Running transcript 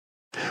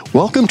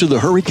Welcome to the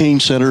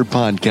Hurricane Center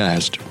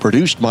podcast,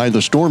 produced by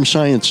the Storm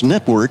Science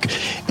Network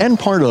and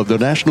part of the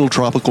National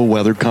Tropical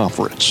Weather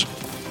Conference.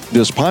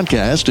 This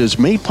podcast is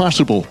made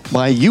possible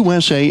by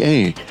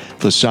USAA,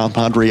 the South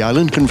Padre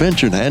Island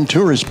Convention and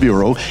Tourist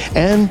Bureau,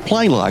 and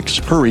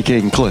Plylox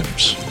Hurricane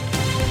Clips.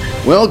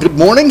 Well, good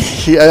morning.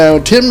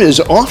 Tim is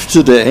off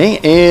today,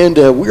 and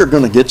we're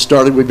going to get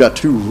started. We've got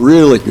two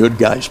really good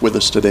guys with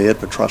us today at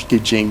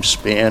Petrosky, James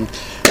Spann.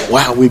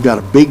 Wow, we've got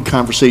a big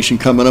conversation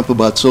coming up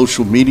about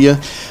social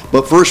media.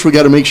 But first, we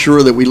got to make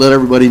sure that we let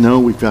everybody know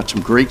we've got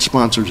some great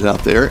sponsors out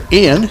there,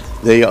 and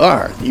they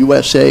are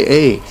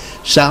USAA,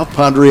 South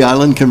Padre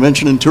Island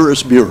Convention and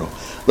Tourist Bureau,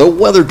 the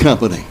Weather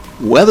Company,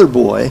 Weather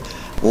Boy,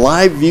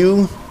 Live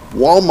View,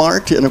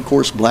 Walmart, and of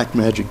course,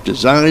 Blackmagic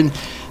Design.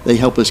 They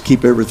help us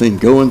keep everything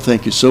going.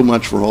 Thank you so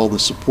much for all the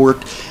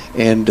support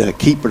and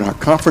keeping our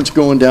conference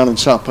going down in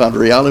South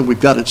Padre Island.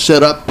 We've got it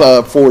set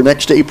up for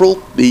next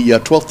April, the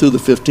 12th through the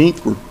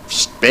 15th. We're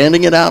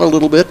expanding it out a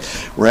little bit.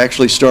 We're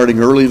actually starting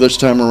early this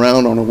time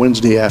around on a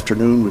Wednesday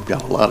afternoon. We've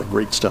got a lot of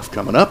great stuff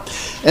coming up.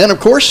 And of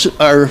course,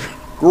 our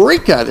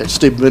great guy that's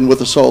been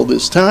with us all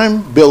this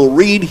time, Bill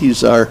Reed.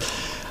 He's our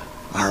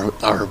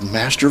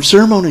master of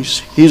ceremonies.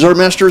 He's our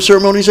master of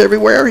ceremonies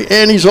everywhere,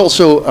 and he's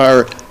also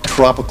our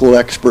tropical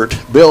expert.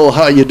 Bill,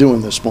 how you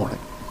doing this morning?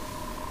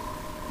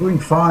 Doing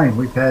fine.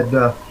 We've had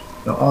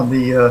on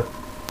the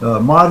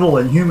model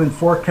and human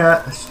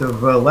forecast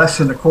of less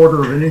than a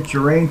quarter of an inch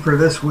of rain for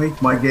this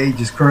week. My gauge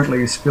is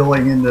currently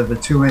spilling into the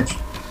 2-inch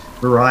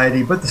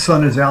variety, but the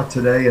sun is out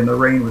today and the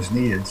rain was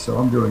needed, so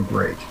I'm doing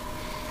great.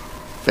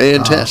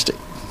 Fantastic.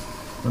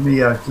 I'm going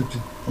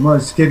to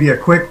just give you a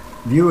quick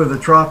view of the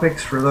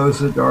tropics for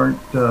those that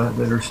aren't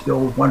that are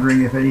still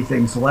wondering if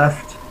anything's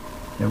left,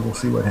 and we'll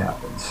see what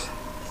happens.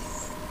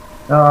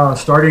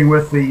 Starting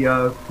with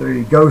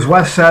the Goes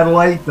West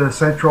satellite, the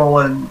Central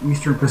and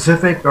Eastern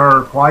Pacific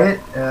are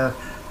quiet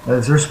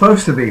as they're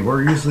supposed to be.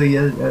 We're usually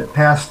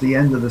past the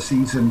end of the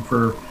season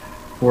for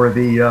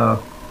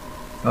the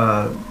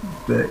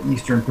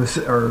Eastern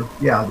Pacific,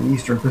 the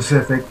Eastern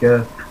Pacific,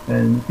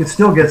 and you can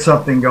still get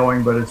something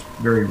going, but it's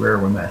very rare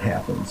when that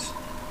happens.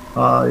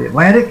 The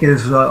Atlantic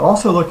is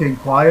also looking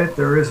quiet.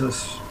 There is a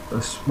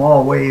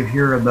small wave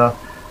here in the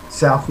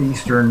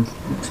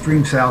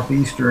extreme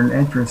southeastern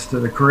entrance to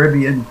the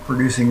Caribbean,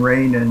 producing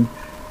rain in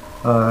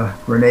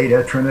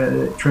Grenada,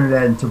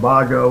 Trinidad and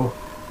Tobago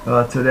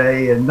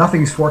today, and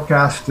nothing's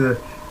forecast to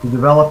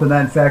develop in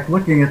that. In fact,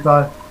 looking at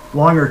the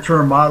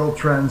longer-term model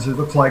trends, it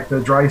looks like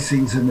the dry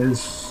season is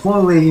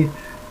slowly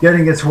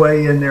getting its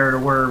way in there to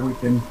where we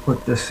can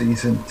put this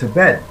season to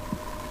bed.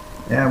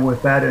 And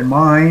with that in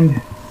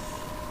mind,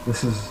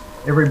 this is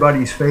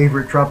everybody's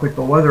favorite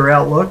tropical weather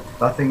outlook.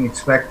 Nothing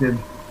expected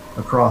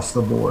across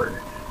the board.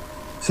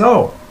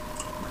 So,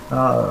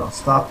 I'll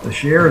stop the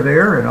share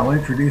there and I'll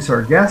introduce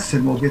our guests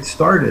and we'll get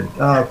started.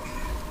 Our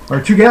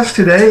two guests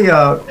today,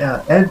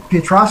 Ed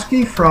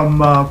Piotrowski from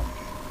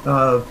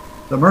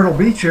the Myrtle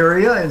Beach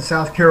area in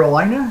South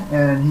Carolina,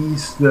 and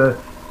he's the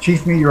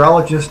chief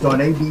meteorologist on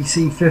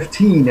ABC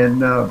 15 in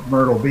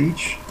Myrtle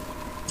Beach.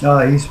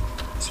 He's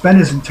spent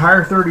his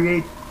entire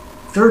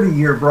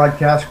 30-year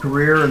broadcast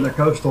career in the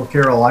coastal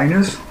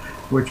Carolinas,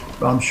 which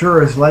I'm sure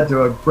has led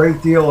to a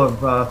great deal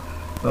of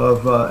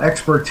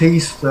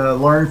expertise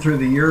learned through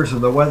the years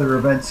of the weather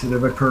events that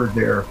have occurred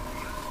there.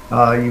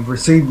 You've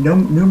received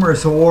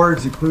numerous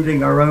awards,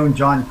 including our own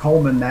John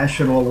Coleman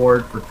National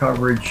Award for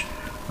coverage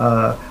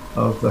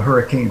of the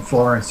Hurricane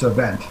Florence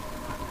event.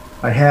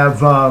 I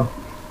have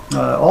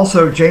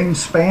also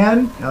James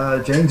Spann.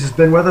 James has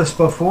been with us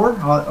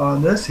before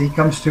on this. He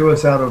comes to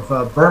us out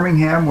of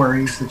Birmingham, where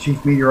he's the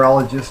chief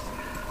meteorologist,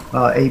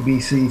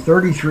 ABC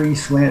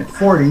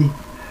 33/40.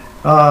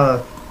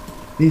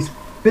 He's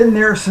been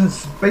there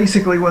since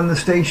basically when the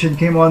station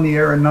came on the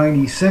air in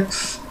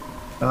 '96,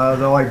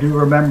 though I do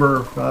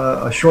remember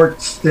a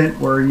short stint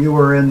where you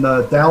were in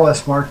the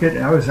Dallas market,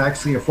 and I was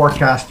actually a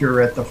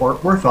forecaster at the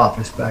Fort Worth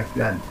office back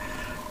then.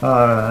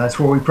 That's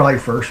where we probably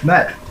first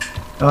met.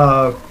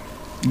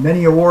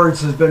 Many awards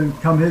has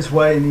come his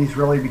way, and he's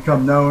really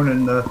become known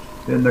in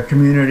the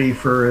community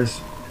for his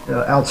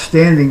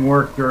outstanding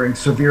work during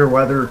severe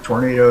weather,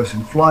 tornadoes,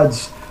 and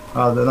floods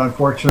that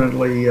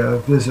unfortunately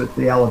visit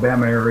the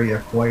Alabama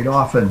area quite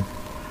often.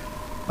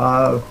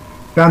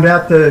 Found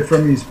out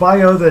from his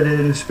bio that in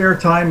his spare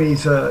time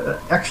he's an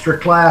extra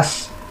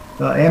class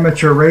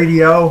amateur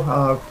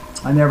radio.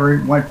 I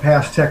never went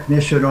past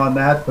technician on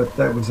that, but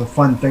that was a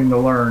fun thing to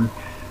learn.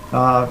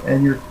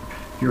 And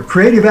your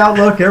creative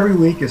outlook every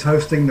week is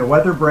hosting the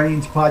Weather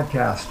Brains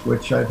podcast,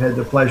 which I've had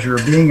the pleasure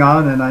of being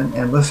on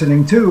and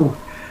listening to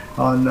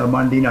on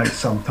Monday nights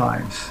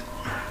sometimes.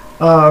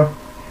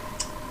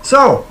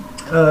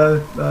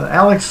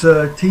 Alex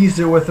teased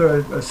it with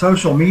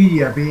social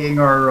media being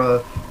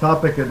our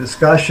topic of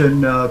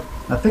discussion. I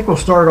think we'll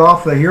start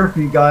off to hear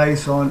from you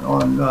guys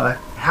on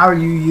how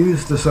you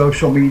use the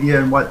social media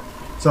and what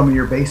some of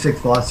your basic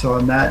thoughts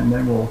on that, and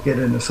then we'll get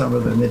into some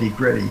of the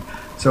nitty-gritty.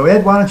 So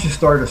Ed, why don't you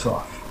start us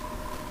off?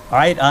 All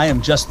right, I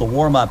am just the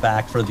warm-up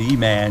act for the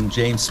E-Man,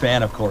 James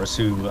Spann, of course,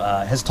 who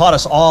has taught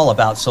us all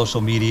about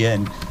social media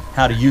and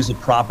how to use it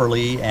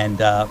properly. And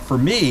for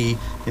me,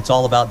 it's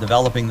all about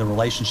developing the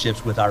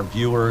relationships with our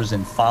viewers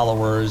and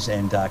followers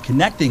and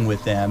connecting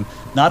with them,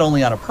 not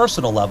only on a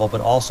personal level, but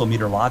also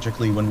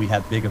meteorologically when we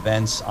have big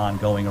events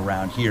ongoing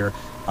around here.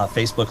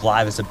 Facebook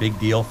Live is a big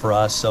deal for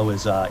us, so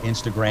is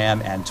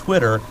Instagram and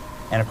Twitter.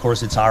 And of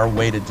course, it's our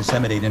way to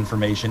disseminate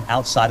information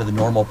outside of the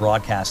normal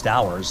broadcast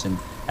hours. And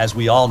as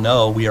we all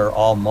know, we are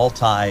all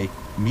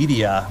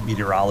multimedia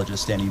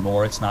meteorologists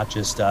anymore. It's not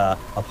just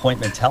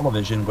appointment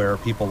television where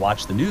people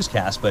watch the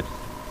newscast, but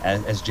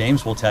as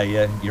James will tell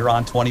you, you're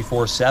on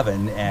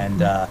 24/7,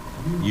 and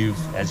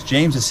as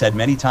James has said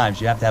many times,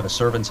 you have to have a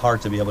servant's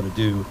heart to be able to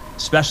do,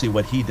 especially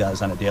what he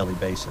does on a daily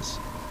basis.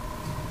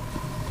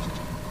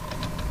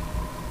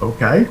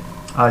 Okay,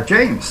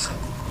 James,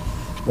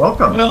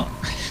 welcome. Well,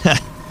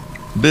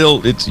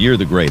 Bill, you're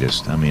the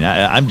greatest. I mean,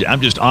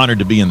 I'm just honored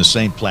to be in the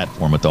same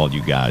platform with all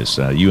you guys,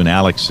 you and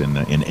Alex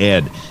and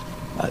Ed.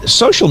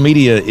 Social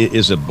media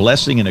is a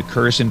blessing and a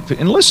curse.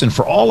 And listen,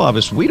 for all of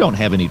us, we don't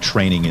have any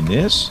training in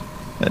this.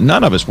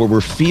 None of us.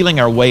 We're feeling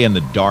our way in the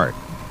dark.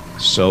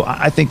 So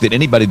I think that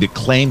anybody that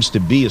claims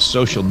to be a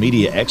social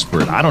media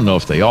expert, I don't know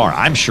if they are.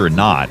 I'm sure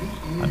not.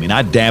 I mean,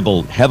 I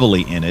dabble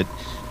heavily in it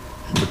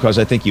because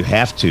I think you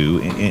have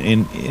to.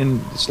 And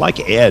it's like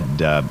Ed.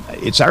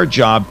 It's our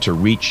job to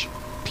reach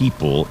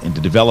people and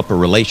to develop a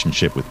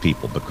relationship with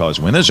people, because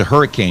when there's a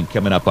hurricane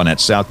coming up on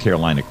that South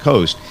Carolina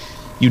coast,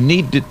 you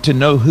need to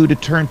know who to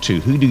turn to.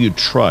 Who do you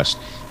trust?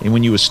 And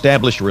when you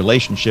establish a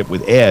relationship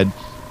with Ed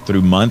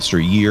through months or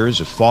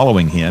years of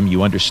following him,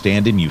 you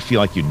understand him, you feel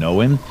like you know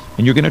him,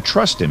 and you're going to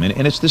trust him.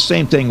 And it's the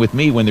same thing with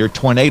me when there are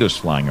tornadoes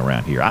flying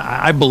around here.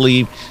 I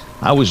believe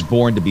I was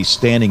born to be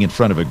standing in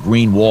front of a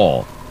green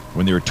wall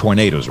when there are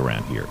tornadoes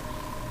around here.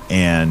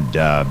 And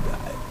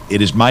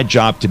it is my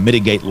job to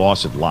mitigate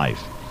loss of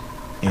life.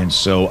 And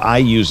so I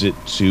use it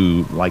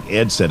to, like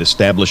Ed said,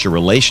 establish a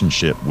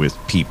relationship with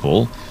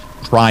people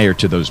prior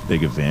to those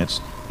big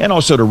events, and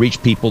also to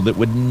reach people that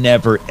would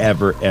never,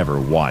 ever, ever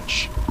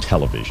watch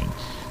television.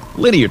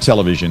 Linear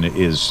television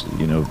is,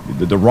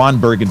 the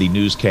Ron Burgundy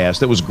newscast.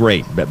 That was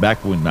great.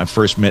 Back when I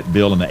first met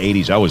Bill in the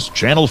 80s, I was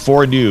Channel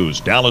 4 News,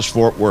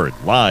 Dallas-Fort Worth,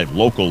 live,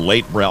 local,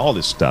 late, all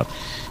this stuff.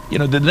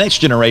 The next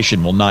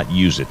generation will not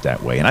use it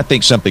that way. And I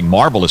think something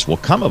marvelous will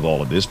come of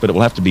all of this, but it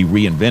will have to be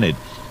reinvented.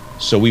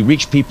 So we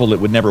reach people that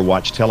would never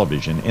watch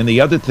television. And the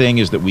other thing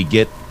is that we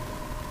get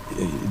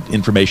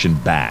information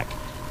back.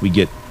 We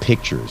get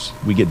pictures.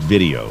 We get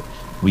video.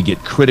 We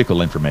get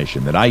critical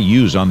information that I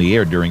use on the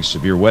air during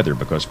severe weather,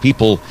 because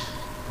people,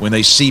 when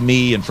they see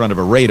me in front of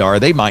a radar,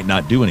 they might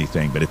not do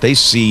anything. But if they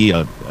see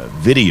a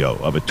video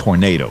of a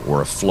tornado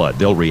or a flood,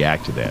 they'll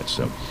react to that.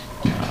 So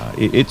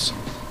it's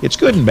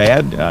good and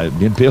bad.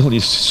 Bill, we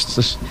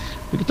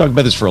could talk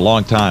about this for a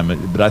long time,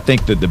 but I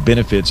think that the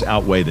benefits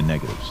outweigh the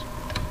negatives.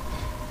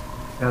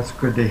 That's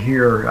good to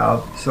hear.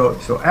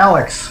 So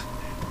Alex,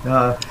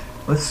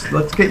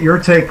 let's get your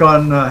take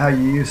on how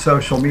you use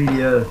social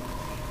media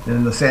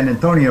in the San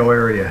Antonio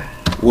area.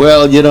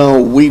 Well,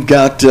 we've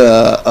got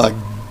a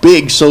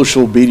big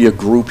social media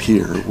group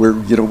here where,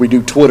 we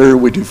do Twitter,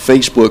 we do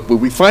Facebook, but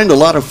we find a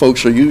lot of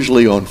folks are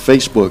usually on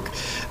Facebook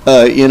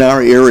in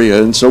our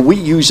area, and so we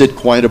use it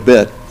quite a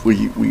bit.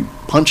 We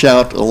punch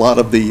out a lot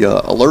of the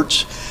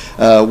alerts.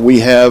 We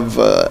have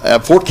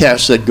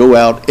forecasts that go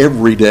out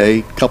every day,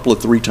 a couple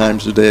of 3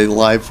 times a day,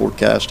 live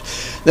forecast.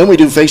 Then we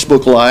do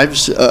Facebook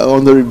Lives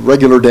on the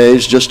regular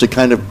days just to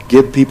kind of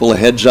give people a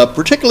heads up,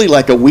 particularly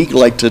like a week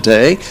like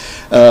today.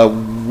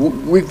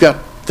 We've got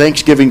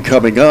Thanksgiving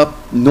coming up.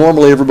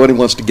 Normally everybody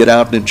wants to get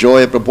out and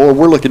enjoy it, but boy,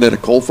 we're looking at a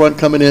cold front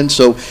coming in.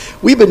 So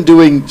we've been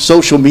doing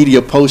social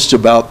media posts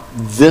about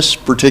this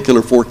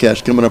particular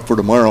forecast coming up for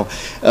tomorrow,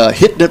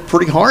 hitting it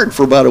pretty hard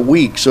for about a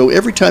week. So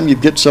every time you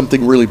get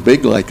something really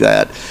big like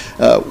that,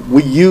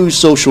 we use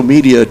social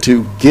media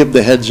to give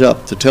the heads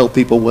up, to tell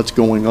people what's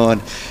going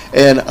on.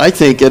 And I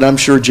think, and I'm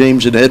sure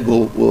James and Ed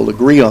will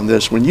agree on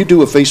this, when you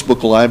do a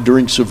Facebook Live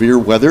during severe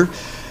weather,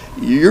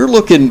 you're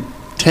looking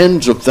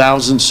tens of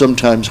thousands,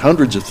 sometimes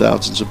hundreds of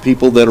thousands of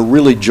people that are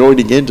really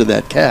joining into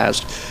that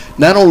cast,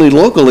 not only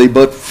locally,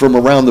 but from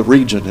around the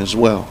region as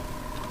well.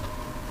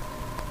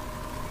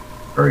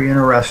 Very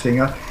interesting.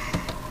 I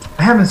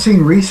haven't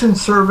seen recent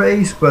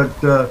surveys, but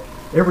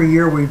every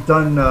year we've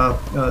done,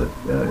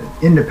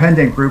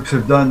 independent groups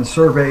have done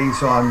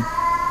surveys on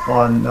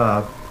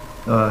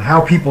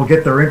how people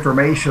get their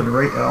information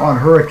on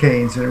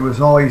hurricanes, and it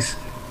was always,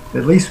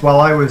 at least while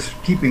I was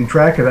keeping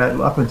track of that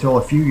up until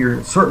a few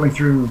years, certainly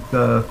through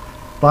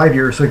 5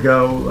 years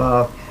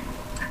ago,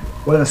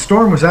 when a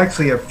storm was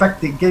actually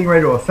getting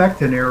ready to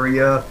affect an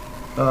area,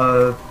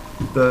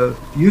 the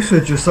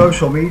usage of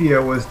social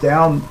media was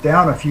down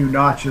a few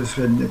notches,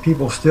 and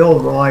people still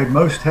relied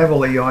most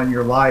heavily on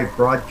your live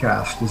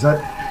broadcast. Is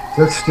that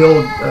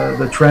still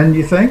the trend,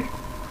 you think?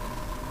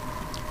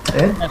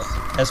 Ed?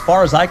 As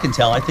far as I can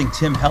tell, I think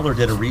Tim Heller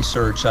did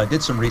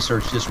some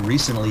research just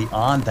recently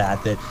on that,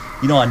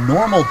 on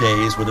normal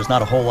days where there's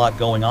not a whole lot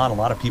going on, a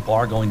lot of people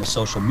are going to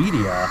social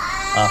media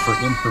for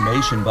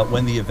information. But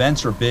when the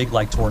events are big,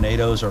 like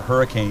tornadoes or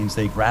hurricanes,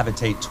 they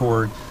gravitate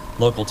toward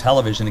local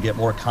television to get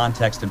more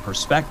context and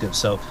perspective.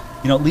 So,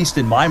 at least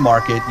in my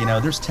market,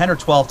 there's 10 or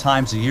 12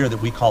 times a year that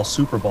we call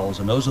Super Bowls.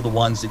 And those are the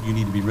ones that you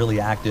need to be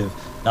really active,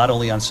 not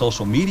only on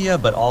social media,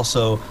 but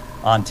also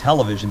on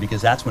television,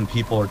 because that's when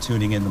people are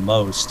tuning in the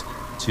most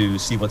to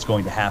see what's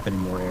going to happen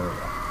in your area.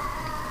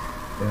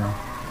 Yeah.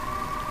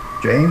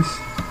 James?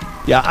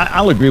 Yeah,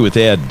 I'll agree with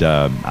Ed.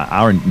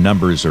 Our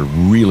numbers are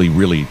really,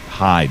 really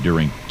high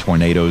during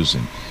tornadoes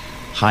and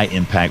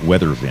high-impact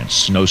weather events,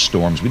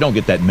 snowstorms. We don't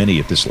get that many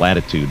at this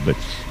latitude, but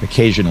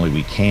occasionally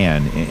we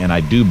can. And I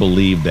do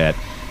believe that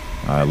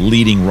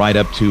leading right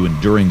up to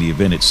and during the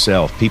event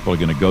itself, people are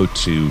going to go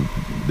to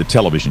the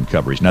television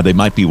coverage. Now, they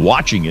might be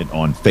watching it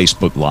on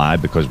Facebook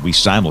Live because we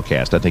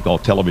simulcast. I think all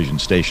television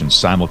stations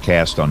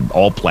simulcast on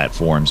all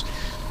platforms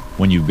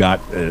when you've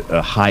got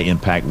a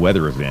high-impact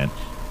weather event.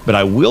 But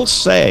I will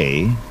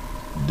say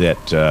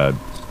that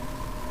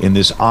in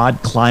this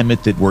odd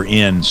climate that we're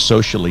in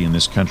socially in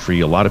this country,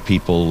 a lot of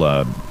people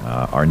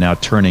are now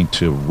turning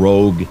to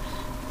rogue,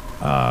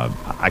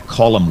 I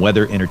call them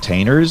weather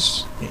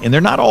entertainers, and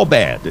they're not all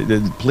bad.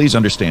 Please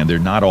understand, they're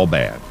not all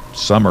bad.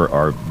 Some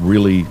are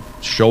really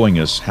showing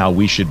us how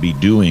we should be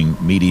doing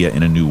media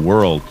in a new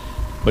world,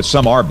 but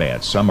some are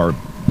bad. Some are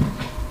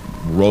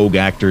rogue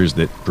actors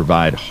that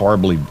provide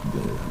hyperbolic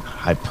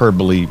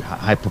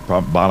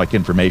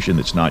information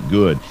that's not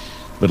good.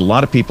 But a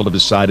lot of people have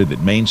decided that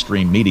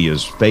mainstream media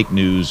is fake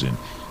news, and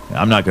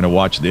I'm not going to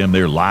watch them.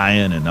 They're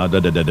lying, and I'm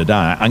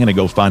going to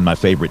go find my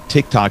favorite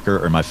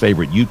TikToker or my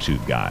favorite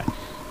YouTube guy.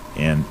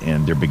 And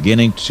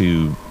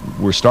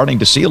we're starting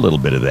to see a little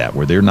bit of that,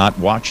 where they're not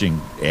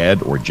watching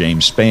Ed or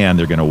James Spann.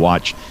 They're going to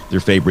watch their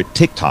favorite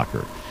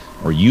TikToker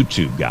or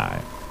YouTube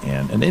guy.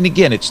 And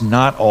again, it's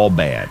not all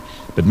bad.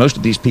 But most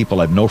of these people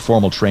have no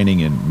formal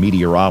training in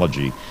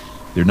meteorology.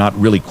 They're not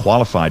really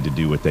qualified to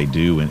do what they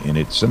do,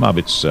 and some of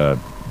it's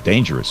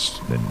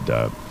dangerous.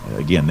 And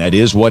again, that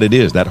is what it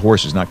is. That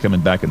horse is not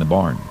coming back in the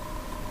barn.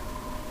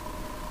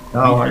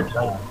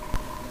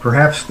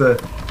 Perhaps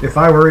if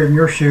I were in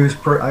your shoes,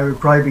 I would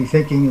probably be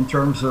thinking in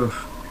terms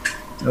of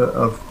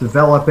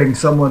developing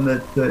someone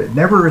that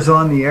never is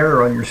on the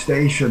air on your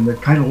station,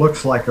 that kind of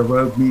looks like a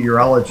rogue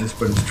meteorologist,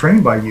 but is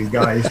trained by you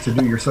guys to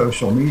do your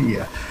social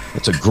media.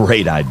 That's a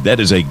great idea.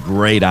 That is a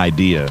great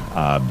idea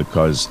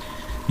because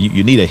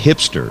you need a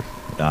hipster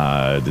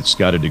that's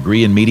got a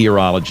degree in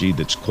meteorology,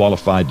 that's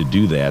qualified to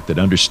do that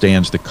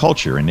understands the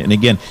culture. And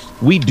again,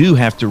 we do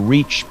have to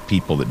reach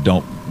people that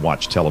don't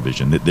watch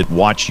television, that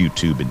watch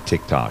YouTube and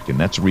TikTok. And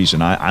that's the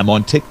reason I'm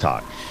on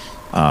TikTok.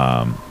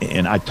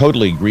 And I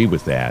totally agree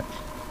with that.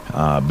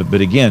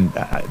 But again,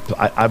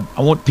 I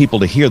want people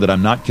to hear that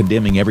I'm not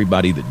condemning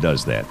everybody that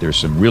does that. There's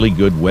some really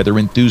good weather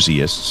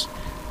enthusiasts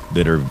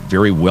that are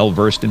very well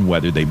versed in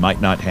weather. They might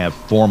not have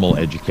formal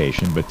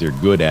education, but they're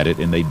good at it,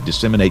 and they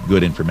disseminate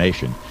good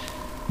information.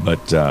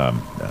 But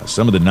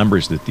some of the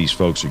numbers that these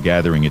folks are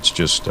gathering, it's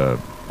just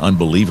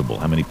unbelievable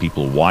how many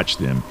people watch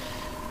them.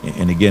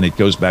 And again, it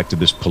goes back to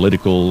this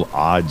political,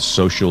 odd,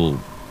 social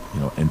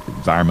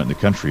environment in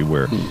the country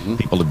where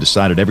people have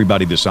decided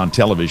everybody that's on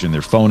television,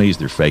 they're phonies,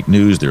 they're fake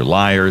news, they're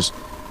liars,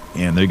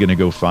 and they're going to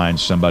go find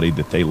somebody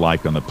that they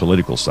like on the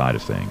political side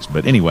of things.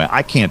 But anyway,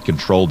 I can't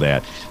control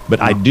that. But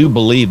I do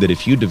believe that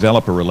if you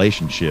develop a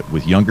relationship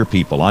with younger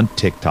people on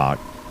TikTok,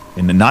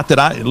 and not that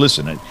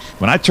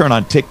when I turn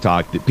on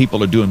TikTok, that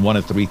people are doing one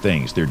of three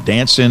things. They're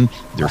dancing,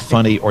 they're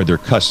funny, or they're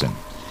cussing.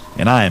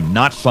 And I am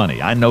not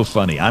funny. I know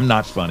funny. I'm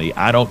not funny.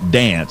 I don't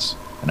dance,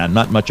 and I'm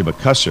not much of a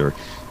cusser.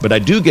 But I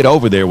do get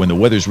over there when the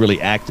weather's really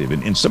active.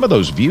 And some of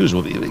those views,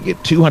 you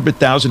get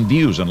 200,000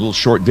 views on a little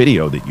short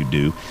video that you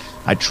do.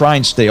 I try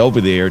and stay over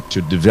there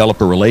to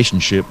develop a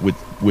relationship with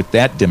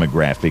that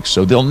demographic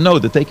so they'll know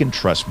that they can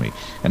trust me.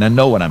 And I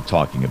know what I'm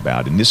talking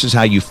about. And this is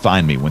how you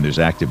find me when there's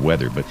active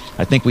weather. But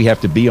I think we have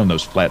to be on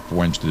those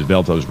platforms to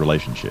develop those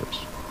relationships.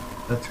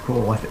 That's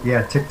cool.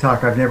 Yeah,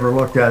 TikTok, I've never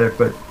looked at it,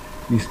 but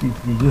you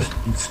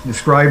just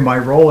described my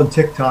role in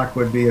TikTok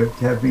would be to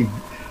have me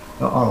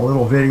on a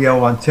little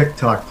video on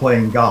TikTok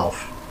playing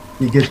golf.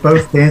 You get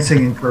both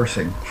dancing and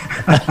cursing.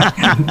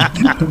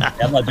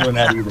 I'm not doing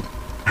that either.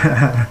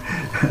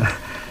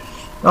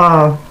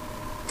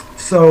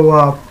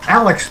 So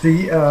Alex,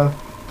 how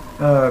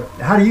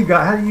do you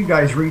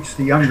guys reach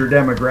the younger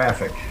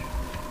demographic?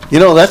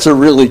 That's a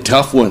really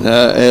tough one,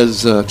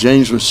 as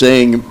James was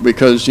saying,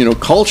 because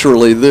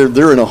culturally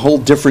they're in a whole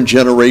different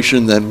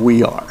generation than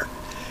we are,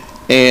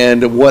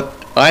 and what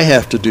I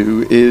have to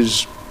do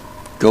is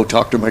go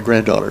talk to my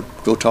granddaughter,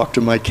 go talk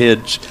to my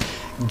kids,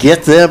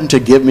 get them to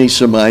give me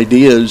some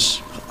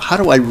ideas. How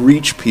do I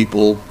reach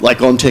people,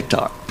 like on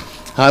TikTok?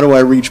 How do I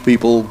reach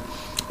people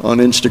on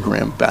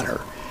Instagram better?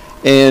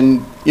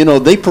 And,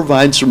 they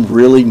provide some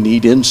really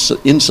neat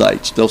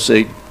insights. They'll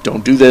say,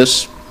 don't do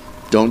this,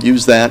 don't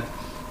use that.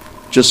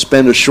 Just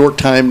spend a short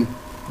time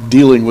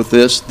dealing with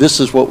this. This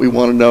is what we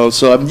want to know.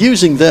 So I'm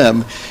using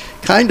them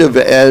kind of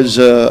as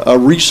a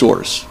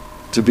resource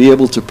to be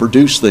able to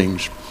produce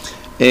things.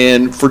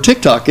 And for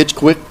TikTok, it's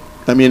quick.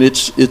 I mean,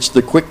 it's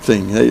the quick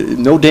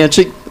thing. No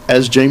dancing,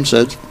 as James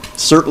said,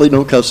 certainly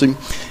no cussing,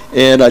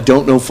 and I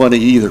don't know funny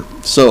either.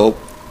 So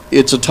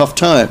it's a tough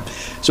time.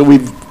 So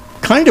we've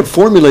kind of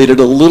formulated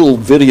a little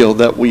video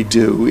that we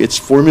do. It's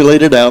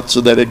formulated out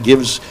so that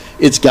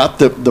it's got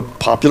the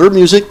popular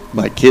music.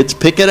 My kids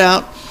pick it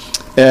out.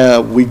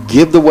 We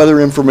give the weather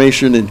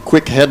information in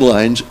quick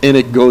headlines, and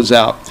it goes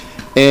out.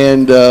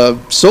 And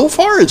so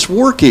far, it's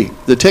working.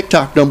 The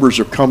TikTok numbers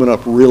are coming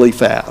up really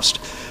fast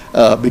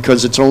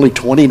because it's only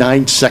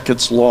 29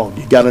 seconds long.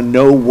 You got to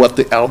know what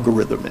the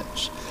algorithm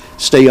is.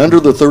 Stay under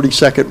the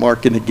 30-second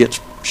mark, and it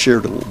gets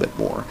shared a little bit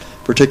more,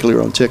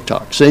 particularly on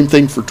TikTok. Same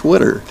thing for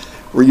Twitter.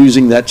 We're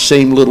using that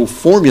same little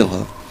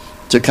formula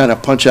to kind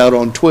of punch out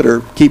on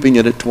Twitter, keeping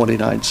it at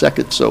 29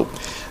 seconds. So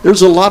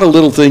there's a lot of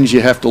little things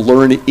you have to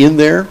learn in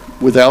there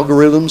with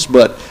algorithms,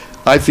 but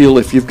I feel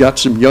if you've got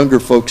some younger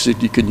folks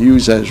that you can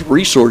use as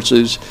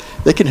resources,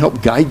 they can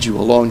help guide you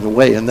along the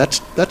way, and that's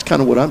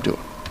kind of what I'm doing.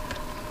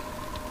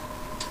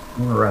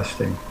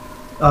 Interesting.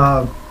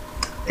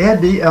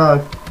 Andy,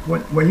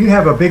 when you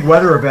have a big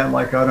weather event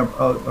like a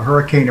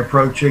hurricane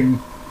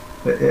approaching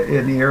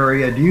in the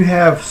area, do you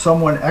have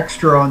someone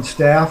extra on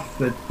staff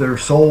that their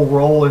sole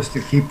role is to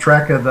keep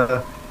track of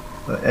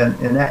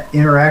and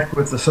interact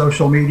with the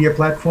social media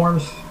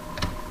platforms?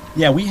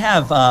 Yeah, we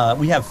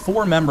have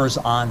 4 members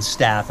on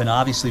staff, and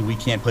obviously we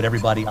can't put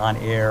everybody on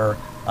air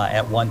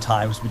at one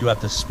time. So we do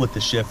have to split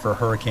the shift for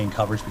hurricane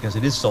coverage because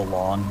it is so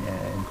long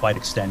and quite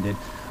extended.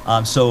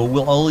 So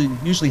we'll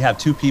usually have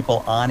 2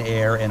 people on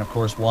air, and of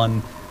course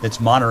one that's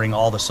monitoring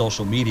all the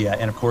social media.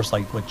 And of course,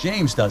 like what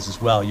James does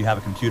as well, you have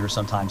a computer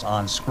sometimes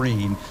on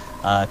screen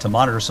to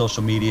monitor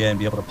social media and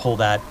be able to pull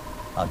that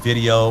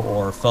video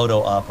or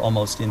photo up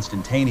almost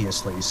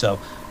instantaneously. So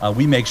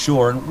we make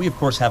sure, and we of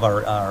course have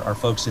our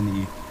folks on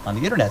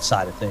the internet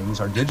side of things,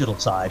 our digital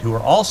side, who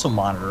are also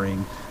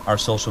monitoring our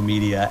social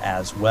media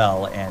as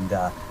well. And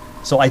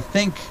so I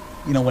think,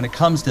 when it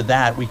comes to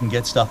that, we can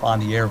get stuff on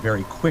the air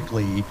very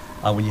quickly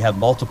when you have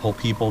multiple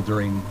people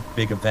during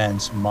big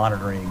events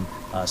monitoring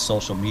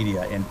social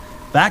media. And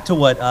back to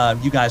what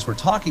you guys were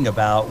talking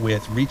about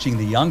with reaching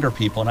the younger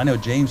people, and I know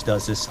James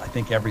does this, I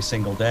think, every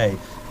single day.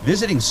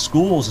 Visiting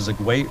schools is a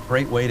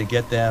great way to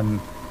get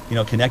them,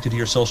 connected to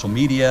your social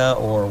media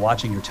or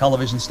watching your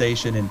television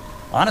station, and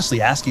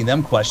honestly asking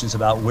them questions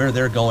about where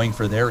they're going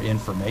for their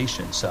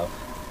information. So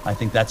I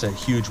think that's a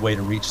huge way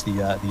to reach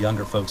the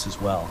younger folks as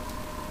well.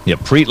 Yeah,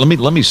 Preet,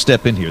 let me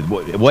step in here.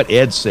 What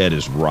Ed said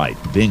is right.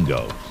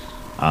 Bingo.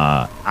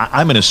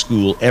 I'm in a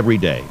school every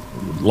day.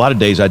 A lot of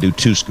days I do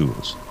 2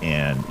 schools,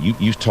 and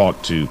you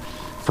talk to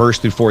 1st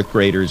through 4th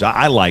graders.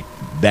 I like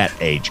that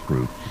age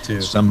group. Too.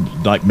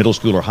 Some like middle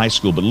school or high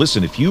school. But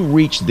listen, if you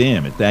reach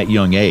them at that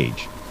young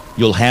age,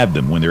 you'll have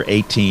them when they're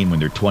 18, when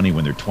they're 20,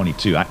 when they're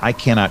 22. I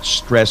cannot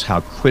stress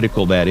how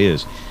critical that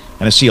is.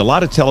 And I see a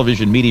lot of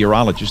television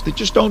meteorologists that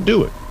just don't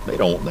do it. They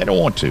don't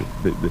want to.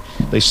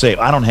 They say,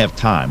 I don't have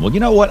time. Well, you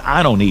know what?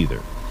 I don't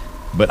either.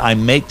 But I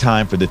make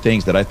time for the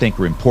things that I think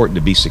are important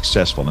to be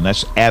successful, and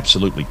that's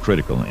absolutely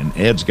critical. And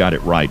Ed's got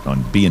it right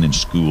on being in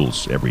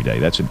schools every day.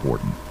 That's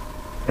important.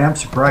 I'm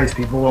surprised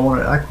people don't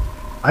want to.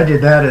 I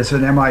did that as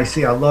an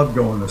MIC. I love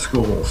going to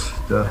schools.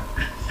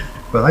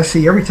 But I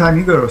see every time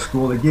you go to a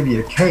school, they give you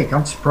a cake.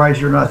 I'm surprised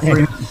you're not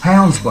 300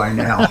 pounds by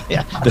now.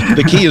 Yeah.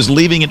 The key is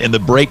leaving it in the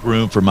break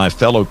room for my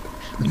fellow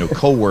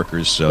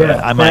co-workers, so yeah,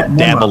 I might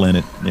dabble in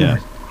it. Yeah.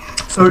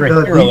 So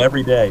hero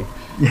every day.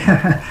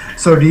 Yeah.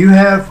 So do you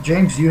have,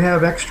 James,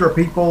 extra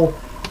people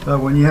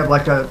when you have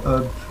like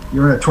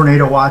you're in a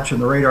tornado watch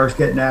and the radar's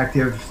getting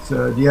active,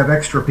 do you have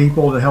extra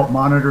people to help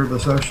monitor the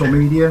social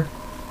media?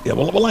 Yeah,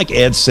 well, like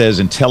Ed says,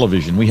 in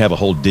television, we have a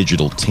whole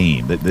digital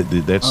team. That's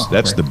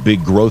the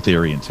big growth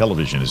area in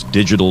television is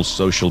digital,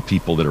 social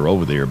people that are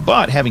over there.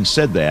 But having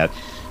said that,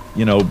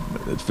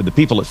 for the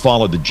people that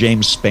follow the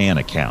James Spann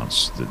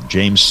accounts, the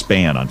James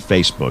Spann on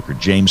Facebook or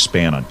James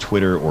Spann on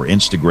Twitter or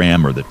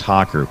Instagram or the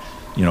Talker,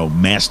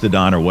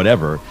 Mastodon or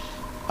whatever,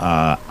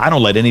 I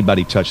don't let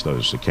anybody touch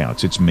those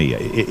accounts. It's me.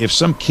 If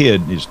some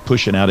kid is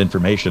pushing out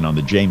information on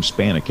the James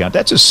Spann account,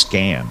 that's a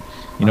scam.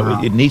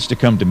 It needs to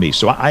come to me.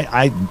 So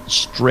I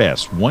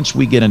stress, once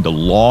we get into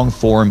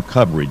long-form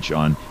coverage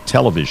on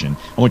television,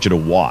 I want you to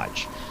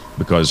watch,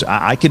 because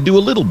I can do a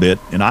little bit,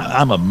 and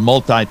I'm a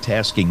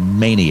multitasking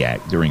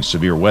maniac during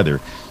severe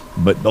weather,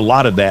 but a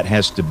lot of that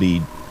has to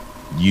be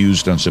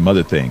used on some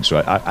other things. So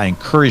I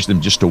encourage them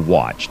just to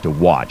watch.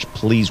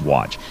 Please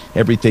watch.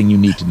 Everything you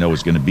need to know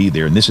is going to be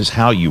there, and this is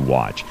how you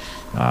watch.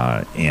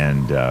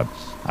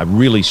 I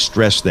really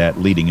stress that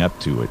leading up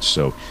to it.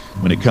 So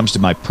when it comes to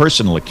my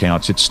personal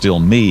accounts, it's still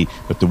me.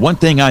 But the one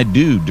thing I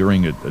do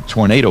during a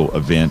tornado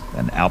event,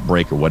 an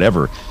outbreak or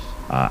whatever,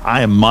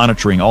 I am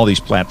monitoring all these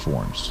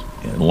platforms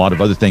and a lot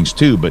of other things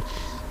too. But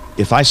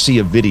if I see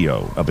a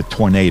video of a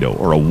tornado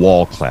or a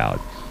wall cloud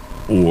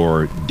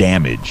or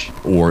damage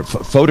or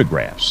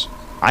photographs,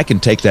 I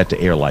can take that to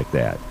air like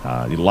that.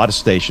 A lot of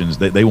stations,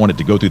 they want it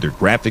to go through their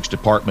graphics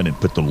department and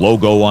put the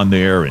logo on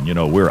there, and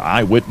we're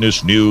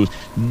Eyewitness News.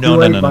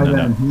 No.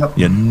 Yep.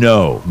 Yeah,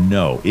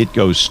 no. It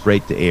goes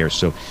straight to air.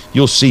 So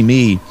you'll see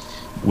me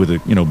with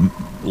a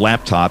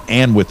laptop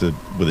and with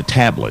a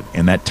tablet,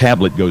 and that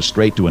tablet goes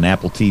straight to an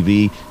Apple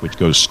TV, which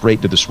goes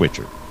straight to the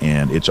switcher,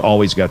 and it's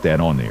always got that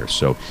on there.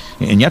 So,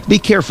 and you have to be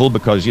careful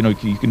because you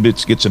can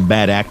get some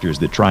bad actors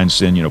that try and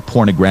send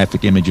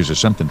pornographic images or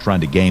something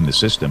trying to game the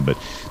system. But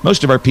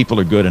most of our people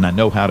are good, and I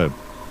know how to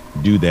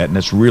do that, and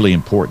that's really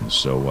important.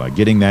 So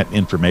getting that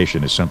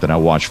information is something I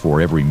watch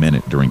for every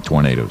minute during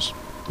tornadoes.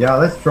 Yeah,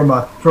 that's from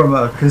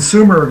a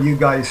consumer of you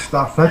guys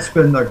stuff. That's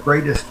been the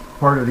greatest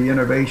part of the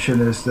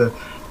innovation is to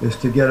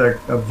get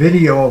a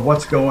video of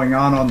what's going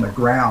on the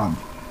ground,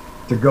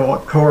 to go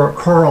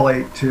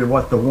correlate to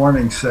what the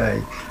warnings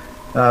say.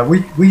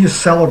 We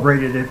just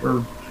celebrated it,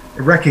 or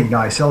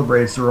recognize,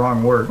 celebrate is the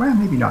wrong word, well,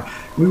 maybe not.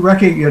 We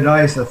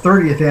recognized the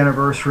 30th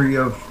anniversary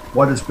of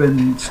what has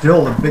been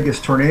still the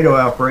biggest tornado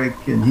outbreak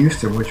in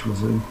Houston, which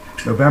was in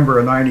November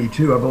of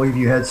 '92. I believe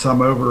you had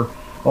some over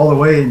all the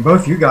way in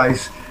both you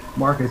guys'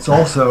 markets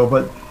also.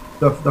 But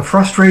the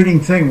frustrating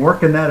thing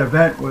working that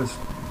event was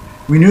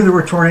we knew there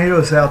were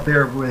tornadoes out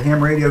there. The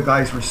ham radio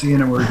guys were seeing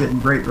them. We were getting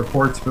great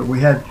reports, but we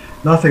had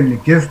nothing to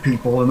give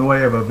people in the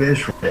way of a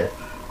visual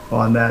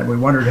on that. We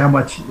wondered how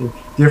much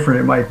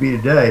different it might be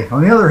today.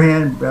 On the other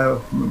hand,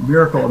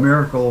 miracle of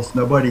miracles,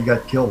 nobody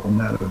got killed in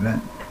that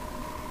event.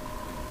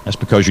 That's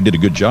because you did a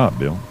good job,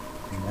 Bill.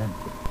 Amen.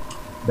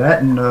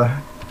 That and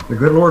the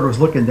good Lord was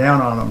looking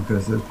down on them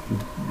because the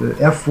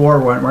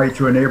F4 went right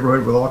through a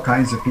neighborhood with all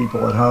kinds of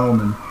people at home,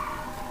 and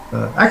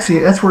actually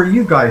that's where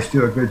you guys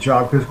do a good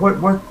job, because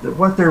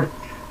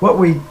what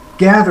we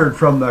gathered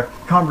from the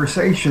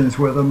conversations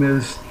with them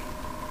is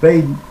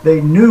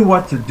they knew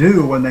what to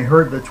do when they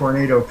heard the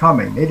tornado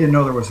coming. They didn't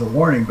know there was a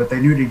warning, but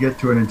they knew to get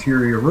to an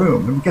interior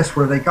room. And guess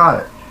where they got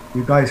it?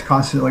 You guys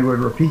constantly would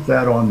repeat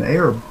that on the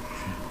air,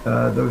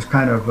 those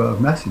kind of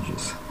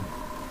messages.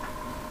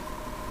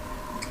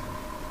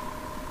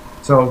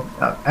 So,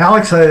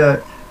 Alex,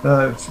 a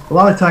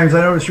lot of times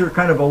I notice you're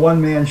kind of a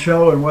one-man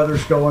show and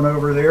weather's going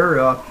over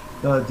there.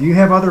 Do you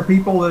have other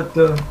people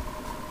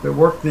that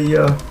work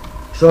the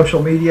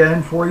social video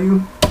end for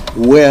you?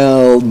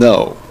 Well,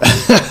 no.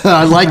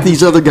 I like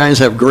these other guys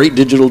have great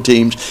digital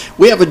teams.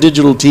 We have a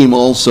digital team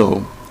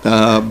also,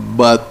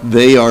 but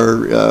they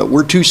are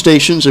we're two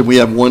stations and we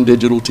have one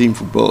digital team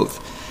for both,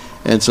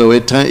 and so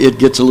it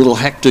gets a little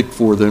hectic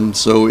for them.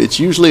 So it's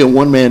usually a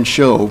one-man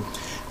show.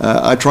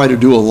 I try to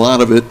do a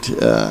lot of it.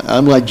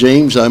 I'm like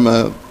James. I'm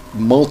a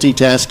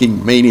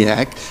multitasking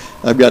maniac.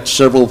 I've got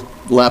several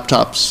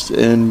laptops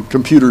and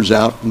computers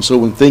out, and so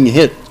when thing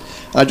hit,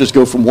 I just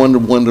go from one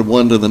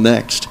to the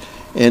next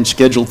and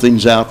schedule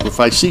things out. If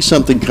I see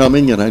something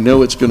coming and I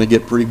know it's going to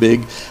get pretty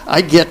big,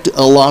 I get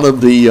a lot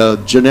of the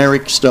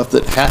generic stuff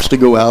that has to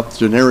go out,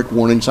 generic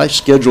warnings. I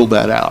schedule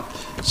that out,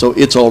 so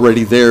it's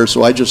already there.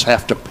 So I just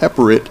have to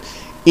pepper it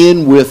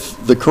in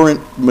with the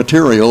current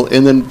material,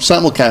 and then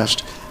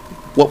simulcast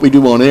what we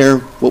do on air,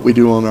 what we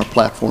do on our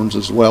platforms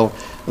as well.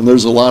 And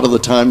there's a lot of the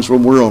times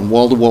when we're on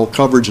wall-to-wall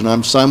coverage and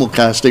I'm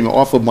simulcasting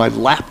off of my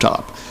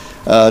laptop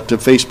to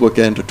Facebook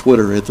and to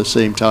Twitter at the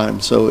same time.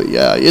 So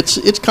yeah,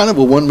 it's kind of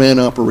a one-man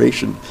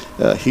operation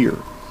here.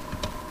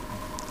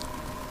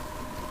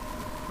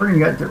 We're going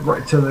to get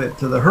right to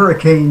the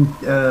hurricane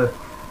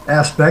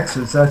aspects,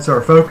 as that's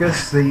our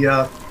focus.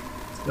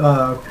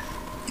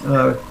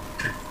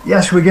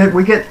 Yes, we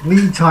get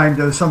lead time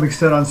to some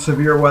extent on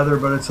severe weather,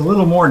 but it's a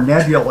little more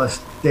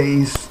nebulous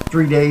days,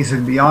 3 days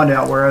and beyond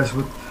out. Whereas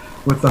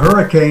with the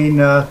hurricane,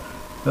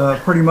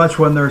 pretty much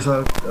when there's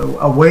a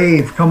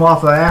wave come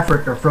off of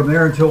Africa, from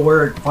there until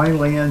where it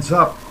finally ends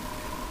up,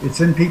 it's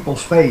in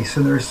people's face,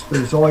 and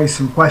there's always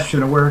some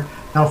question of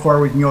how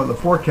far we can go with the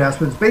forecast.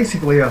 But it's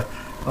basically a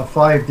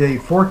 5-day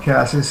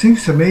forecast. It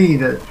seems to me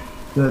that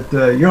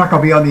you're not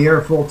going to be on the air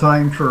full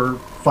time for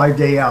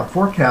 5-day out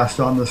forecast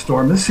on the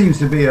storm. This seems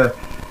to be a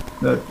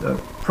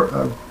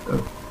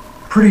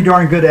pretty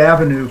darn good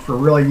avenue for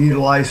really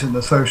utilizing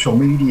the social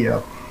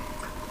media.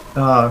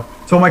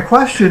 So my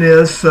question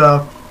is,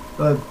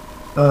 what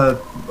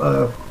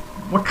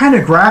kind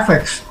of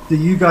graphics do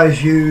you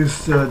guys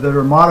use that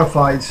are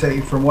modified,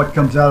 say, from what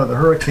comes out of the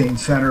Hurricane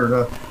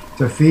Center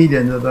to feed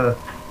into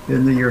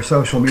your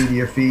social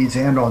media feeds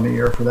and on the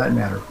air for that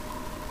matter?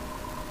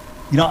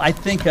 I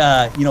think,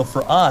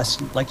 for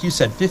us, like you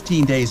said,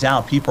 15 days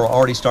out, people are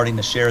already starting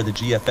to share the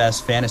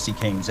GFS Fantasy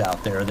Kings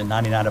out there. That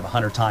 99 of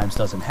 100 times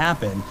doesn't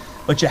happen,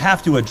 but you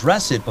have to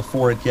address it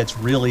before it gets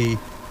really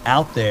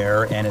out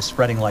there and is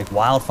spreading like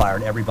wildfire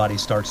and everybody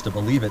starts to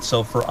believe it.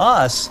 So for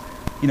us,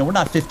 we're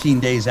not 15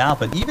 days out,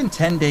 but even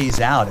 10 days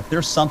out, if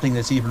there's something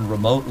that's even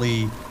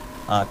remotely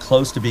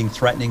close to being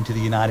threatening to the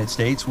United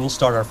States, we'll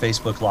start our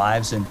Facebook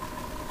Lives. And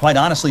quite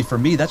honestly, for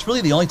me, that's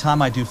really the only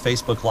time I do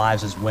Facebook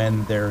Lives is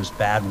when there's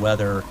bad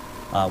weather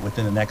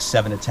within the next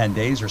 7 to 10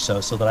 days or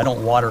so that I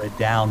don't water it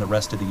down the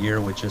rest of the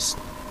year with just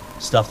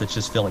stuff that's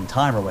just filling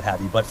time or what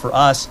have you. But for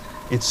us,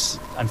 it's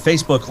on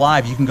Facebook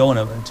Live, you can go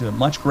into a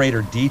much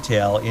greater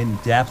detail, in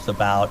depth,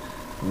 about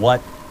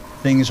what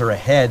things are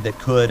ahead that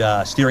could,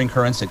 steering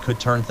currents that could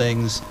turn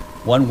things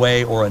one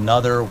way or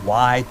another,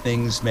 why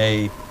things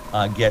may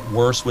get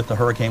worse with the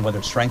hurricane, whether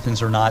it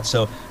strengthens or not.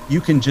 So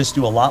you can just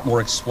do a lot more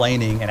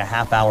explaining in a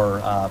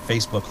half-hour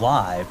Facebook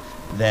Live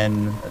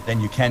than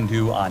you can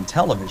do on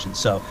television.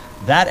 So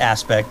that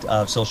aspect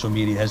of social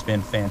media has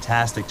been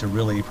fantastic to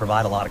really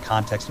provide a lot of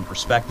context and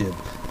perspective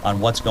on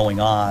what's going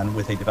on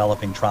with a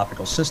developing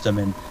tropical system.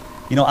 And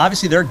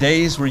obviously there are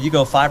days where you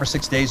go 5 or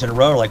 6 days in a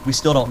row, like we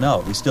still don't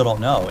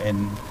know.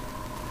 And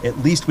at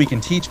least we can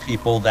teach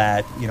people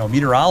that,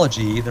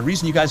 meteorology, the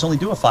reason you guys only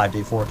do a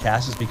 5-day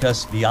forecast is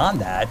because beyond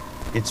that,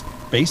 it's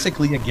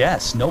basically a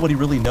guess. Nobody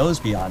really knows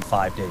beyond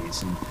 5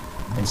 days.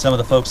 And some of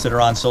the folks that are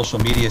on social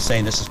media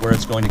saying this is where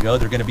it's going to go,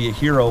 they're going to be a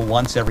hero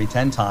once every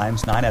 10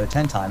 times, 9 out of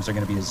 10 times they're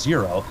going to be a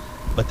zero,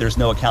 but there's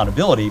no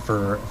accountability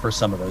for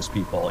some of those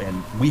people.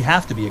 And we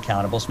have to be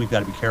accountable, so we've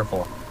got to be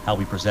careful how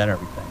we present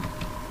everything.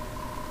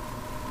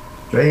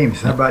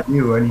 James, how about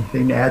you?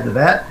 Anything to add to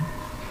that?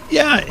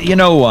 Yeah,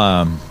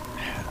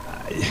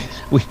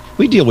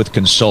 we deal with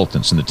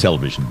consultants in the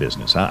television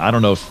business. I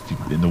don't know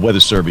if in the Weather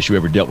Service you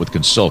ever dealt with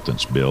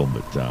consultants, Bill,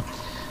 but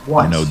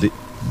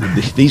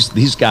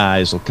these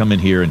guys will come in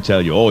here and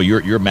tell you, oh,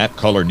 your map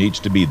color needs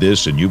to be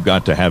this, and you've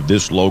got to have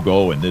this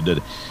logo, and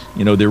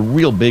they're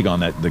real big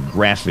on the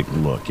graphic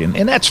look,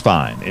 and that's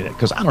fine,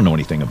 because I don't know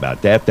anything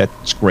about that.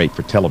 That's great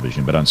for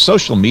television, but on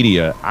social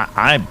media,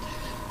 I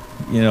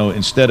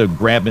instead of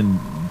grabbing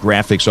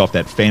graphics off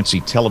that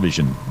fancy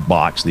television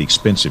box, the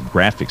expensive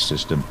graphic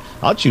system,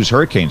 I'll choose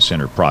Hurricane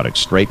Center products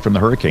straight from the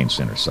Hurricane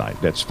Center site.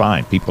 That's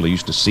fine. People are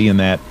used to seeing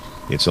that.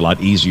 It's a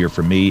lot easier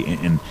for me,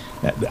 and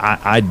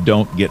I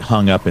don't get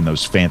hung up in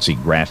those fancy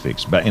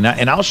graphics. But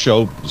and I'll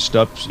show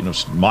stuff,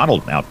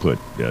 model output,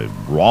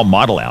 raw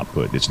model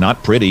output. It's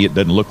not pretty. It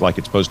doesn't look like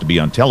it's supposed to be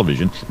on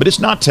television, but it's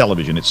not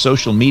television. It's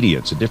social media.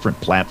 It's a different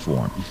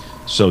platform.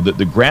 So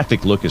the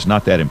graphic look is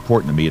not that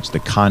important to me. It's the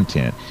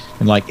content.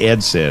 And like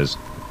Ed says,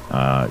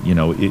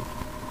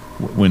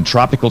 when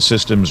tropical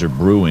systems are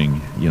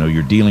brewing,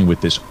 you're dealing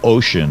with this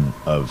ocean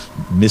of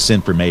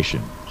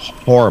misinformation,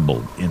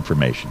 horrible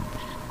information.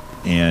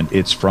 And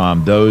it's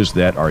from those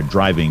that are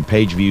driving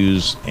page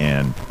views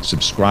and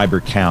subscriber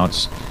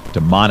counts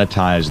to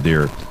monetize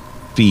their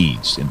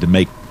feeds and to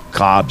make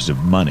gobs of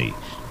money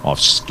off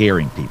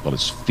scaring people.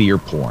 It's fear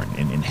porn.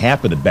 And in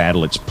half of the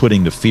battle, it's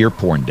putting the fear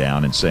porn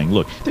down and saying,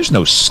 look, there's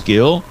no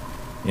skill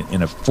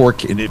in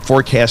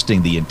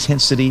forecasting the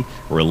intensity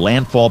or a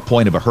landfall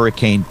point of a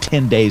hurricane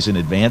 10 days in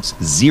advance.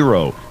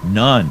 Zero.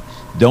 None.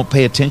 Don't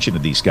pay attention to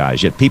these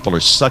guys, yet people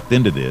are sucked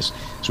into this.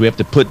 So we have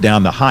to put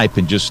down the hype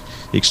and just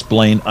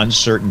explain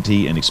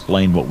uncertainty and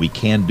explain what we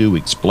can do,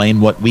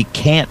 explain what we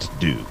can't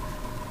do,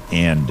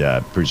 and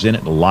present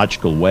it in a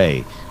logical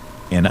way.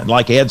 And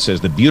like Ed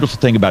says, the beautiful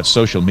thing about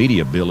social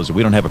media, Bill, is that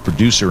we don't have a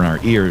producer in our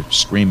ear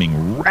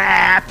screaming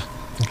rap,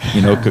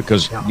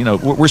 because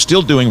we're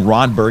still doing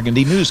Ron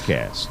Burgundy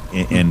newscasts,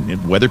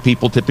 and weather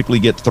people typically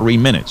get 3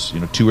 minutes,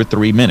 2 or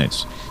 3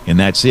 minutes, and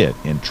that's it.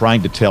 And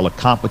trying to tell a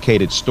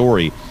complicated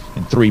story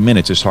in 3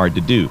 minutes is hard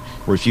to do.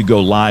 Or if you go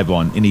live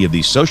on any of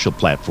these social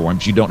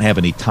platforms, you don't have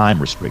any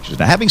time restrictions.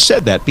 Now, having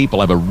said that, people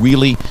have a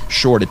really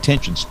short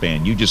attention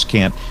span. You just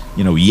can't,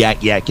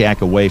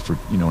 yak away for,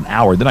 an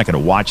hour. They're not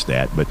going to watch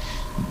that. But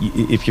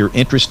if you're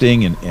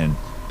interesting and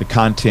the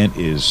content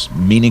is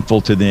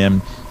meaningful to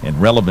them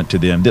and relevant to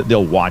them,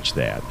 they'll watch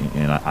that.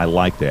 And I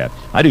like that.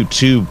 I do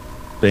 2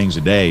 things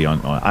a day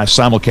I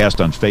simulcast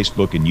on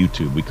Facebook and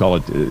YouTube. We call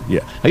it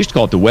I used to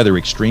call it the Weather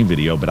Extreme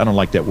video, but I don't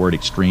like that word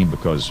extreme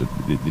because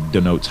it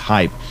denotes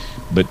hype.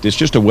 But it's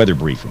just a weather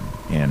briefing,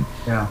 and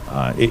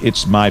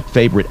it's my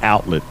favorite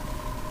outlet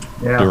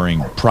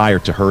prior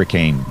to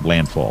hurricane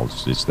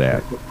landfalls. It's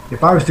that.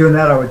 If I was doing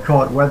that, I would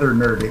call it weather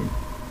nerding.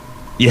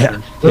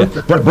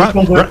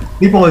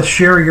 People that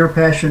share your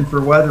passion for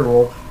weather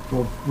will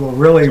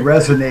really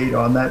resonate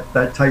on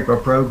that type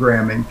of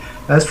programming.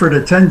 As for the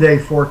 10-day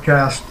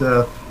forecast,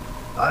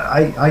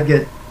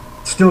 I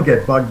still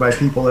get bugged by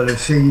people that have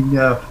seen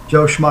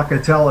Joe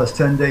Schmuckatella's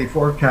 10-day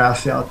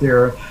forecast out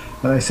there,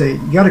 and I say,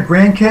 "You got a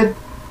grandkid?"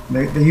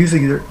 They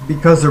usually,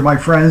 because they're my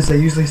friends, they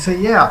usually say,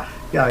 "Yeah."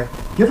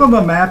 Give them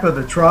a map of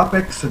the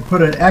tropics and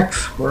put an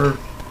X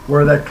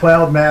where that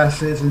cloud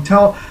mass is, and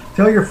tell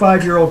your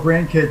 5-year-old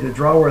grandkid to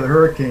draw where the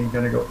hurricane is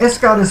going to go. It's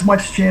got as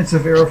much chance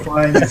of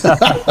verifying as the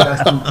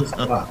forecast in this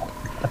cloud.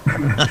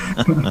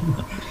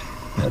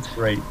 That's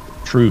great.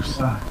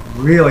 Truth.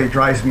 Really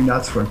drives me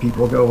nuts when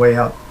people go way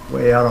out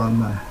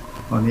on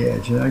the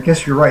edge. And I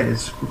guess you're right.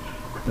 It's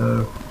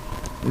done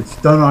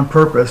on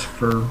purpose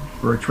for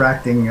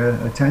attracting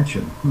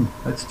attention.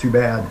 That's too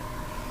bad.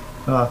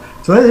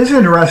 So it is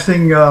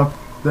interesting that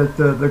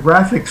the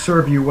graphics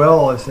serve you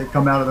well as they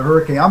come out of the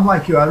hurricane. I'm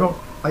like you.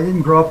 I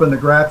didn't grow up in the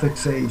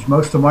graphics age.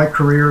 Most of my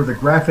career, the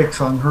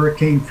graphics on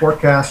hurricane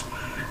forecast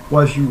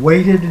was you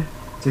waited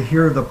to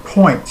hear the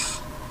points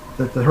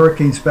that the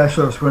hurricane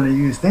specialist was going to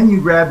use. Then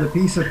you grabbed a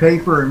piece of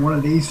paper and one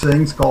of these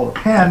things called a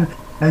pen,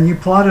 and you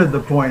plotted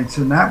the points,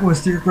 and that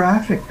was your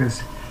graphic,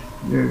 because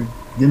you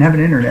didn't have an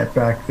internet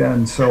back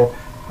then. So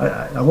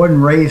I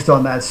wasn't raised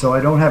on that, so I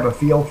don't have a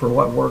feel for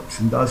what works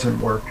and doesn't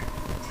work.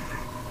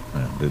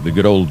 The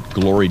good old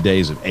glory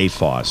days of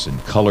AFOS and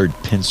colored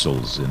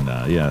pencils, and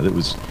it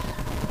was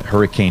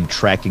hurricane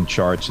tracking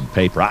charts and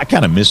paper. I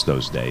kind of miss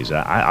those days.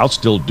 I'll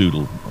still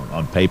doodle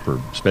on paper,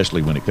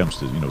 especially when it comes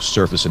to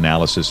surface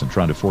analysis and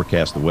trying to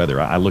forecast the weather.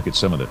 I look at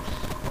some of the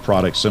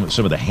products, some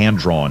of the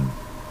hand-drawn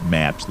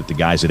maps that the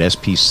guys at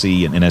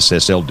SPC and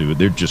NSSL do.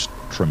 They're just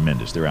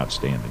tremendous. They're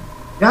outstanding.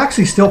 You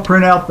actually still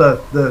print out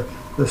the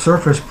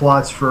surface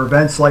plots for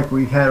events like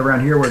we've had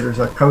around here, where there's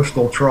a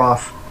coastal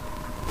trough,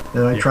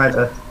 and I try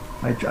to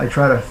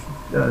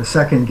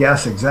second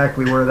guess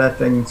exactly where that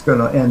thing's going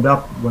to end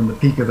up when the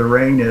peak of the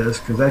rain is,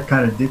 because that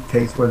kind of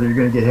dictates whether you're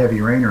going to get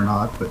heavy rain or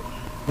not. But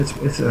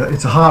it's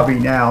a hobby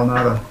now,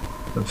 not a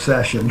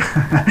obsession.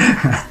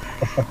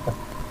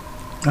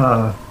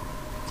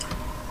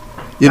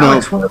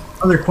 Alex, what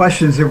other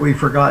questions have we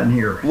forgotten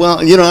here? Well,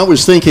 I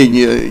was thinking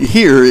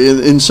here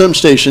in some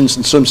stations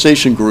and some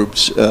station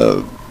groups,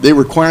 they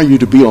require you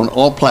to be on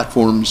all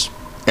platforms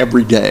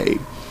every day.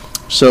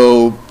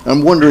 So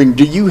I'm wondering,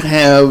 do you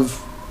have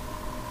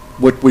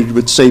what we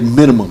would say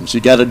minimums?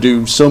 You got to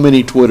do so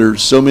many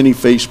Twitters, so many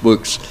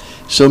Facebooks,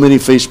 so many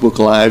Facebook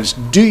Lives.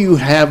 Do you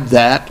have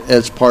that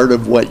as part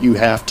of what you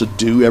have to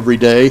do every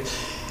day?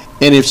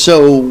 And if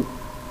so,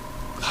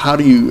 how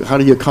do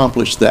you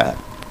accomplish that?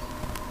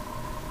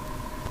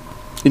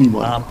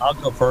 Anyone? I'll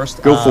go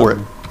first. Go for it.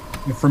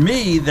 For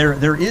me,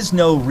 there is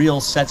no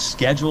real set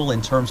schedule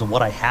in terms of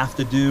what I have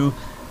to do.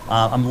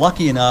 I'm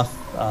lucky enough,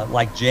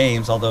 like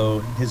James, although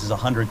his is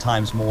 100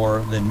 times more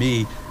than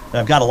me, that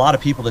I've got a lot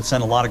of people that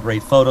send a lot of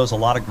great photos, a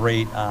lot of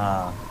great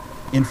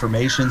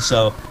information.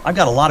 So I've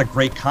got a lot of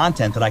great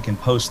content that I can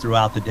post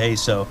throughout the day.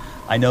 So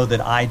I know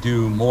that I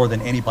do more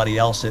than anybody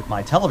else at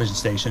my television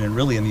station, and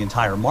really in the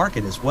entire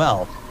market as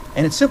well.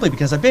 And it's simply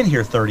because I've been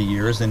here 30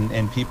 years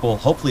and people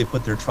hopefully have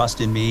put their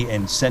trust in me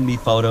and send me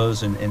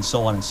photos and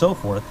so on and so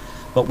forth.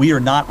 But we are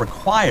not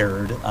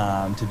required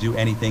to do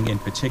anything in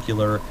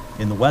particular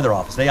in the weather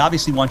office. They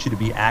obviously want you to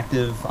be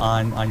active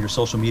on your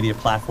social media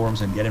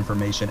platforms and get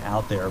information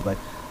out there, but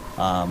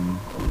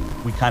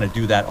we kind of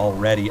do that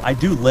already. I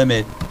do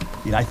limit,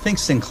 I think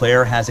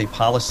Sinclair has a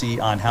policy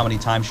on how many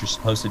times you're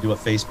supposed to do a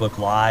Facebook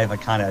Live. I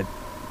kind of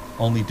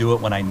only do it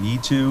when I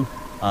need to,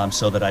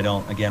 so that I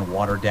don't, again,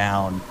 water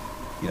down.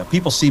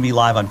 People see me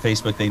live on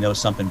Facebook, they know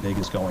something big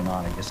is going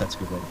on. I guess that's a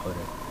good way to put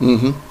it.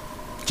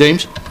 Mm-hmm.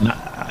 James?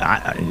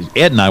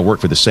 Ed and I work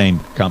for the same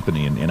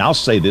company, and I'll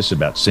say this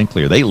about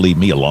Sinclair: they leave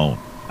me alone.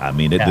 I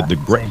mean,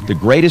 the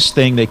greatest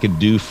thing they could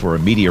do for a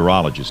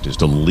meteorologist is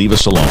to leave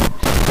us alone,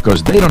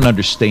 because they don't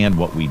understand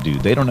what we do.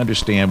 They don't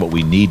understand what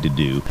we need to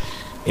do,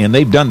 and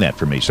they've done that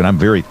for me. So I'm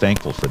very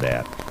thankful for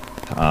that.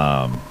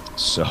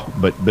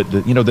 But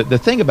the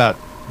thing about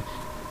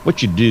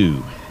what you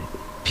do,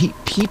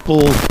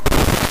 people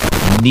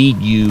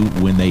need you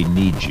when they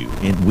need you,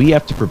 and we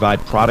have to provide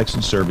products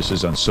and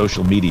services on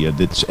social media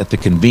that's at the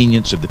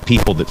convenience of the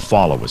people that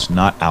follow us,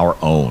 not our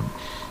own.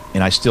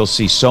 And I still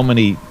see so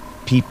many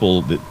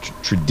people, that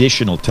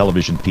traditional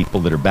television people,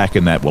 that are back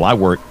in that, well, I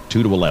work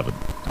 2 to 11.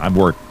 I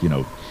work,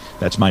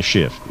 that's my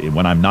shift. And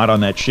when I'm not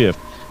on that shift,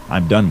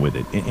 I'm done with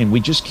it. And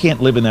we just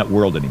can't live in that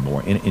world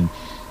anymore.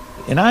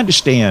 And I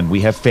understand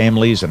we have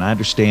families, and I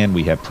understand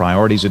we have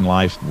priorities in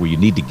life where you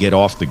need to get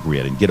off the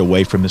grid and get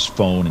away from this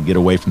phone and get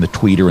away from the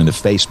tweeter and the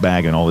face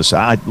bag and all this.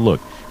 I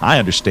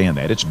understand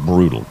that. It's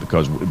brutal,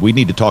 because we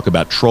need to talk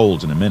about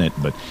trolls in a minute,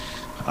 but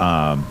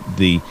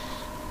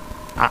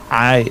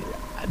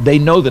they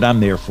know that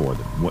I'm there for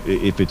them.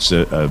 If it's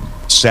a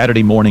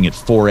Saturday morning at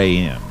 4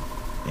 a.m.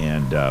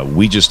 and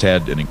we just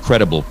had an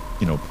incredible,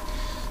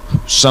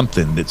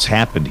 something that's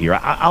happened here,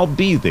 I'll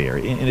be there.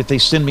 And if they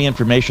send me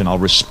information, I'll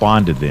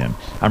respond to them.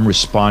 I'm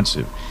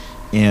responsive.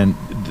 And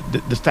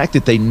the fact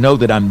that they know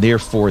that I'm there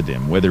for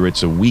them, whether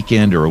it's a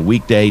weekend or a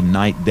weekday,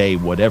 night, day,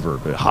 whatever,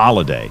 a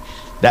holiday,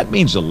 that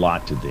means a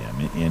lot to them.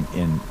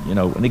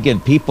 And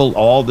again,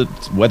 all the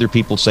weather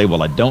people say,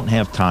 well, I don't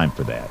have time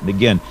for that. And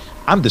again,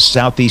 I'm the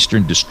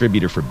Southeastern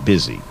distributor for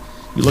busy.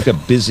 You look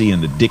up busy in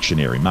the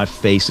dictionary, my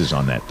face is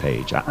on that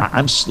page.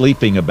 I'm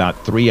sleeping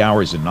about 3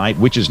 hours a night,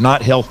 which is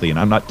not healthy, and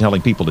I'm not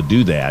telling people to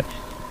do that.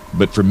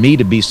 But for me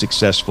to be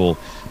successful,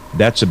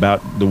 that's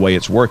about the way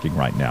it's working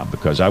right now,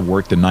 because I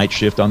work the night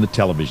shift on the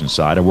television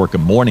side. I work a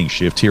morning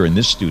shift here in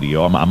this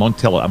studio. I'm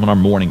on our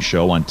morning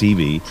show on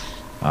TV.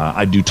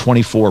 I do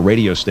 24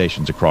 radio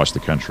stations across the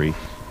country.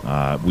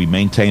 We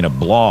maintain a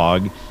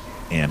blog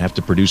and have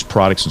to produce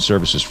products and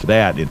services for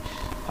that.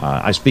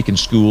 I speak in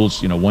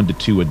schools, 1 to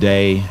 2 a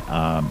day.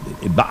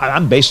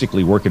 I'm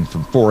basically working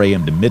from 4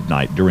 a.m. to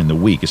midnight during the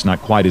week. It's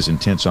not quite as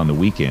intense on the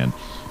weekend.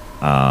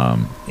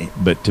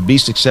 But to be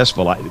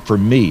successful, for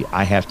me,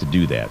 I have to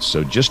do that.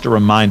 So just a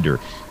reminder,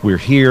 we're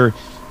here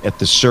at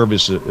the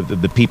service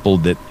of the people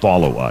that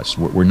follow us.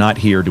 We're not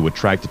here to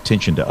attract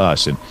attention to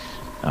us. And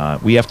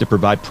We have to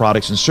provide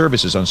products and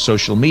services on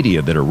social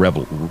media that are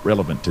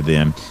relevant to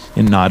them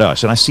and not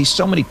us. And I see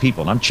so many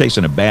people, and I'm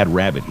chasing a bad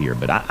rabbit here,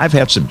 but I've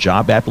had some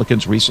job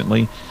applicants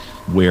recently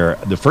where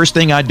the first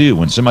thing I do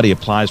when somebody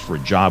applies for a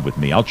job with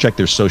me, I'll check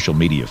their social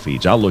media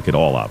feeds. I'll look at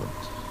all of them.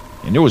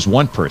 And there was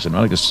one person,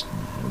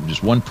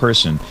 just one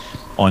person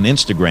on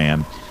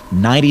Instagram,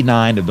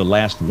 99 of the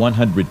last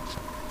 100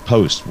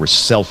 posts were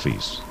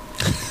selfies.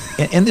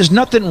 And there's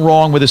nothing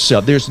wrong with a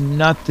selfie. There's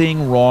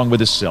nothing wrong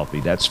with a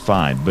selfie. That's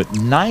fine. But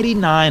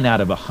 99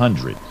 out of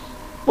 100,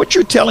 what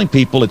you're telling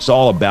people, it's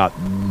all about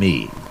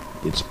me.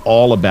 It's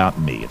all about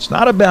me. It's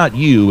not about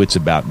you. It's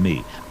about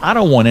me. I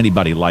don't want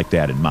anybody like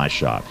that in my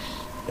shop.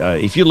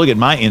 If you look at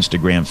my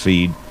Instagram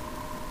feed,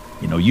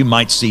 you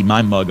might see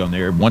my mug on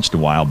there once in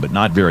a while, but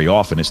not very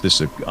often. It's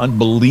this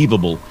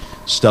unbelievable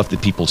stuff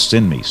that people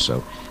send me.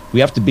 So we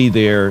have to be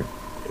there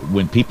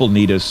when people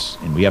need us,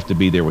 and we have to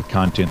be there with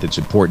content that's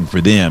important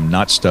for them,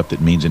 not stuff that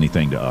means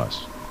anything to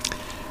us.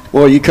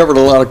 Well, you covered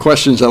a lot of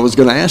questions I was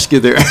going to ask you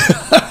there.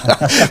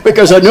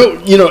 Because I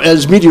know,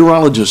 as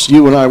meteorologists,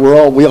 you and I,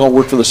 we all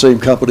work for the same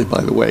company,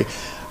 by the way.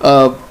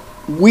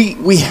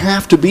 We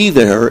have to be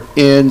there,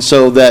 and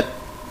so that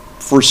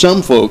for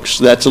some folks,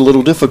 that's a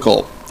little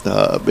difficult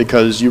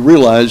because you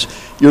realize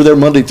you're there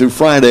Monday through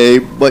Friday,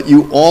 but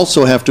you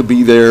also have to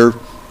be there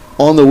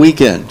on the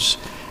weekends.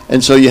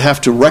 And so you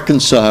have to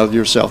reconcile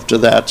yourself to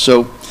that.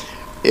 So,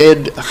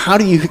 Ed, how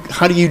do you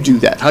do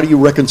that? How do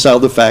you reconcile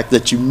the fact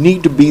that you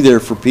need to be there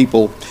for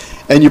people,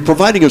 and you're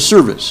providing a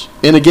service?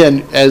 And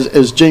again,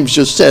 as James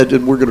just said,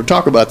 and we're going to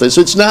talk about this,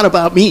 it's not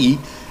about me,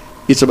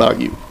 it's about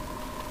you.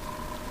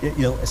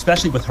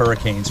 Especially with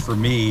hurricanes, for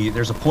me,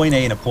 there's a point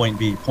A and a point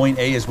B. Point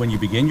A is when you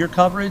begin your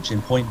coverage,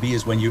 and point B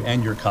is when you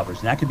end your coverage.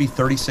 And that could be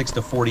 36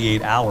 to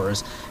 48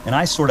 hours. And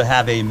I sort of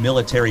have a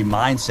military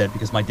mindset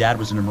because my dad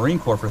was in the Marine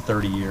Corps for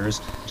 30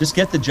 years. Just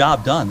get the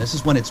job done. This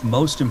is when it's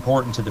most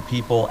important to the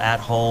people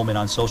at home and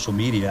on social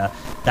media.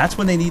 That's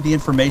when they need the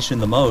information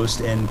the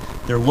most, and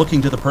they're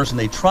looking to the person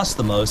they trust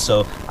the most.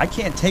 So I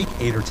can't take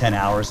 8 or 10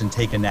 hours and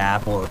take a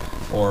nap or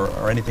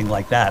anything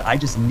like that. I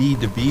just need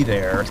to be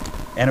there.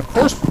 And of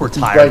course, we're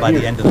tired by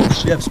the end of the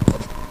shifts.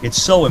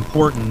 It's so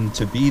important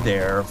to be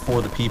there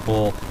for the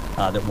people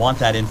that want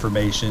that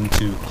information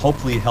to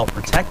hopefully help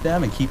protect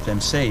them and keep them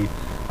safe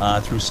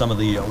through some of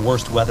the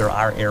worst weather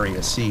our area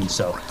has seen.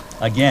 So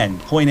again,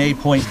 point A,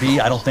 point B,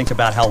 I don't think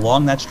about how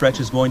long that stretch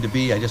is going to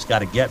be. I just got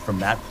to get from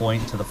that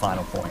point to the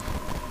final point.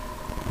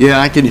 Yeah,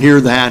 I can hear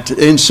that.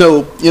 And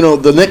so,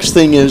 the next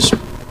thing is,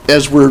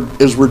 as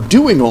we're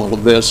doing all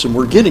of this and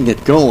we're getting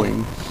it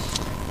going,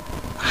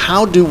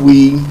 how do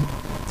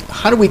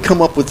we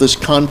come up with this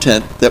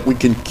content that we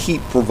can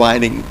keep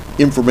providing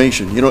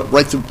information,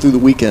 right through the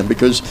weekend?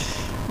 Because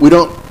we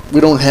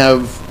don't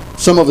have,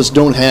 some of us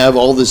don't have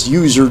all this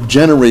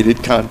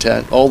user-generated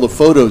content, all the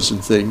photos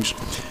and things.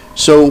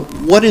 So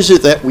what is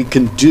it that we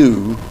can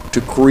do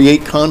to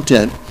create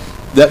content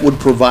that would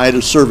provide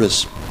a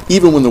service,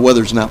 even when the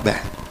weather's not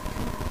bad?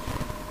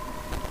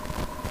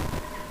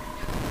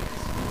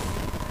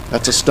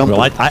 That's a stumper.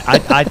 Well,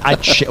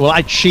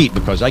 I cheat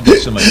because I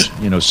get so much,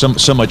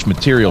 so much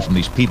material from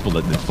these people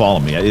that follow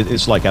me.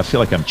 It's like I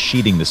feel like I'm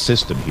cheating the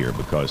system here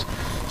because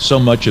so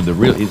much of the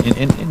real,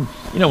 in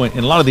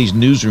a lot of these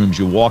newsrooms,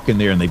 you walk in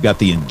there and they've got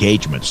the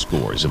engagement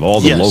scores of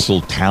all the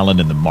local talent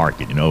in the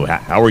market.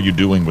 How are you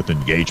doing with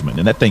engagement?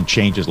 And that thing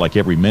changes like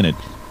every minute.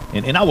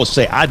 And I will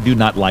say, I do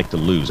not like to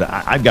lose.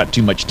 I've got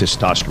too much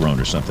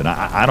testosterone or something.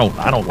 I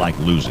don't like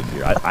losing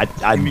here.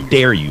 I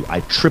dare you.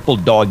 I triple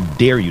dog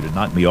dare you to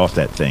knock me off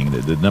that thing,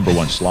 the number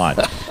one slot.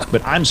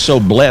 But I'm so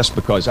blessed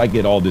because I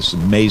get all this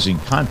amazing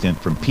content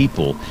from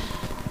people.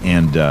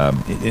 And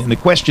the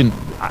question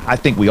I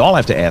think we all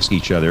have to ask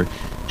each other,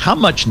 how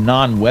much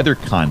non-weather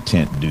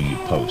content do you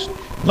post?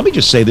 Let me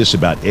just say this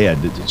about Ed.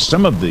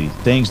 Some of the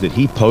things that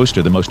he posts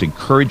are the most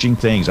encouraging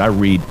things I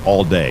read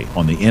all day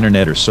on the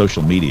internet or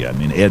social media. I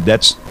mean, Ed,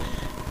 that's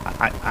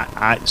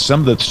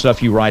some of the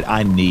stuff you write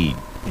I need.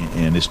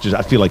 And it's just,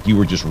 I feel like you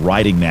were just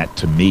writing that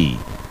to me.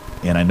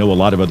 And I know a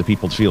lot of other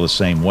people feel the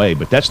same way.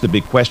 But that's the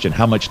big question.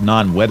 How much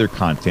non-weather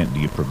content do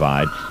you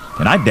provide?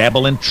 And I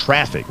dabble in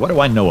traffic. What do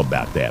I know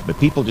about that? But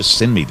people just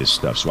send me this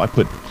stuff. So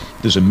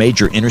there's a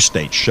major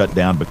interstate shut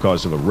down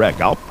because of a wreck.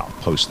 I'll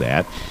post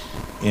that.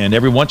 And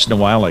every once in a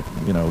while,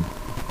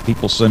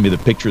 people send me the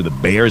picture of the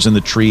bears in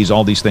the trees,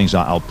 all these things.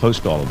 I'll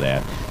post all of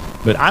that.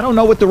 But I don't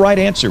know what the right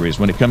answer is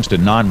when it comes to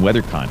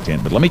non-weather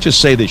content. But let me just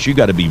say this. You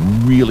got to be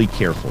really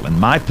careful. And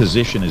my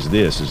position is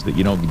that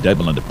you don't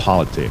dabble into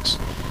politics.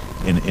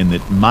 And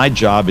that my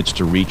job is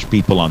to reach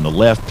people on the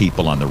left,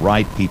 people on the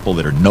right, people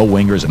that are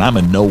no-wingers. And I'm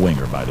a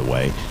no-winger, by the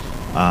way.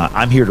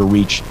 I'm here to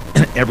reach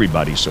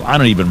everybody. So I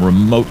don't even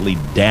remotely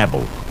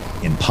dabble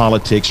in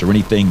politics or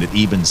anything that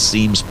even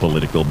seems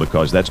political,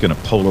 because that's going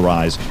to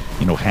polarize,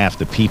 half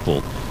the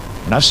people.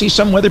 And I see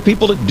some weather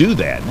people that do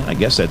that, and I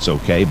guess that's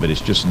okay, but it's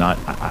just not,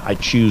 I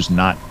choose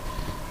not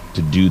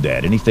to do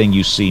that. Anything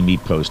you see me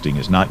posting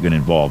is not going to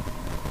involve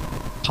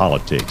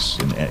politics.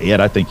 And Ed,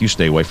 I think you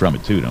stay away from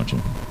it too, don't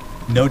you?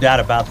 No doubt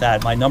about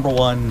that. My number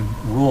one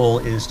rule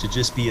is to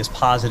just be as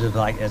positive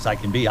as I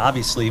can be.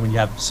 Obviously, when you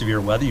have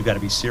severe weather, you've got to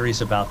be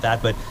serious about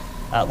that. But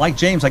like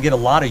James, I get a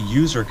lot of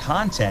user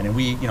content, and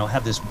we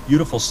have this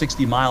beautiful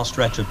 60-mile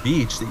stretch of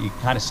beach that you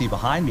kind of see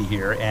behind me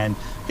here, and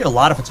get a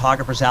lot of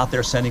photographers out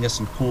there sending us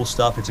some cool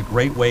stuff. It's a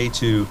great way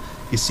to,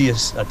 you see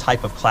a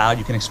type of cloud,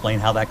 you can explain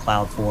how that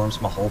cloud forms,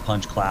 from a hole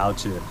punch cloud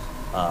to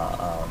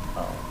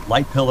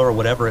light pillar or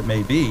whatever it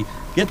may be.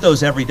 Get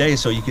those every day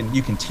so you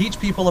can teach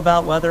people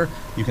about weather.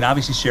 You can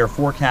obviously share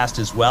forecast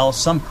as well,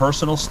 some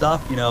personal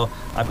stuff.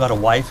 I've got a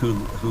wife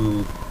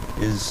who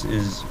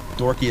is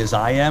dorky as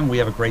I am. We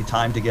have a great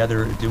time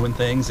together doing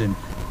things and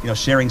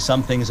sharing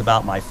some things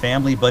about my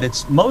family, but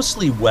it's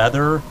mostly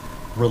weather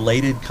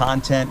related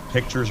content,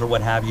 pictures or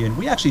what have you. And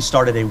we actually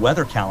started a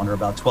weather calendar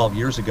about 12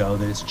 years ago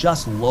that is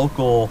just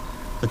local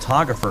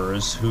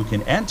photographers who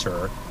can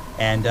enter,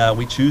 and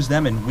we choose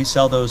them and we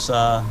sell those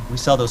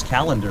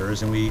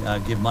calendars, and we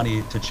give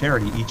money to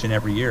charity each and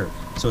every year.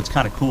 So it's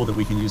kind of cool that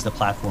we can use the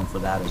platform for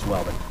that as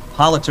well. But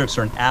politics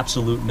are an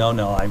absolute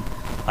no-no.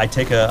 I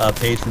take a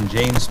page from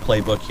James'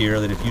 playbook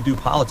here that if you do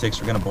politics,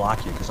 we're going to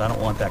block you because I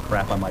don't want that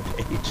crap on my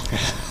page.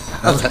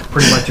 That's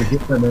pretty much a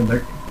given,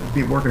 and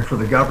be working for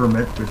the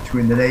government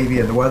between the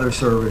Navy and the Weather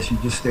Service. You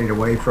just stayed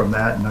away from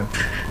that, and I've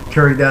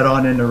carried that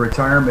on into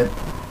retirement.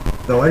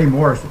 Though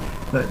anymore,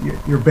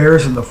 your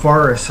bears in the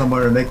forest,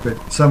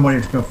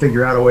 somebody's going to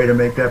figure out a way to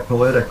make that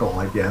political,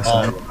 I guess.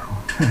 I don't know.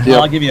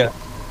 Well, I'll give you a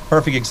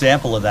perfect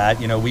example of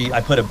that.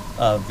 I put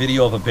a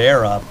video of a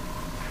bear up.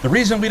 The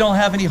reason we don't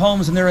have any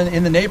homes and they're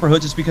in the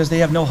neighborhoods is because they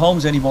have no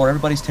homes anymore.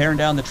 Everybody's tearing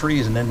down the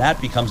trees, and then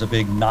that becomes a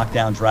big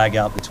knockdown, drag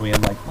out between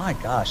them. Like, my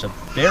gosh, a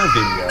bear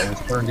video was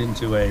turned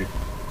into a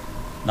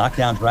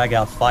knockdown, drag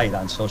out fight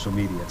on social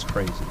media. It's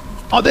crazy.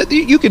 Oh,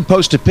 you can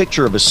post a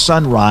picture of a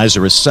sunrise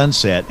or a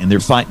sunset, and they're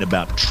fighting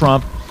about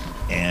Trump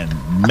and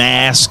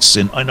masks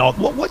and all.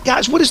 What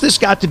guys? What has this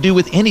got to do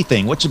with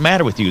anything? What's the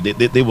matter with you?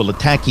 They will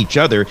attack each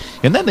other,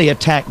 and then they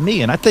attack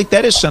me. And I think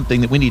that is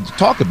something that we need to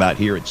talk about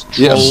here. It's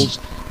trolls,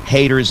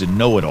 haters, and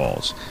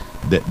know-it-alls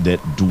that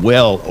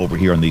dwell over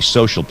here on these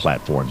social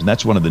platforms, and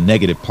that's one of the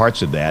negative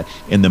parts of that,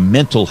 and the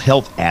mental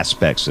health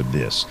aspects of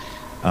this.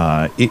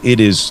 And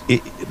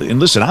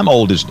listen, I'm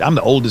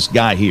the oldest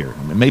guy here.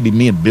 Maybe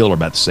me and Bill are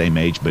about the same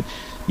age, but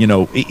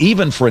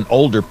even for an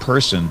older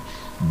person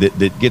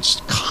that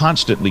gets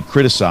constantly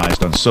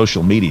criticized on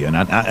social media,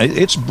 and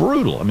it's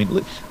brutal. I mean,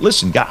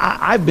 listen, guy,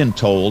 I've been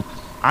told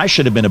I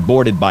should have been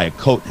aborted by a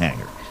coat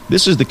hanger.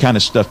 This is the kind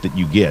of stuff that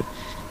you get.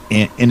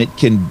 And it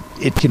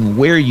can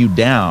wear you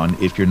down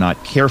if you're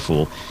not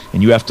careful,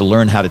 and you have to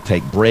learn how to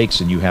take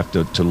breaks, and you have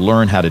to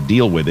learn how to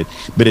deal with it.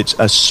 But it's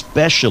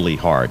especially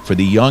hard for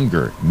the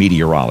younger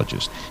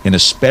meteorologists, and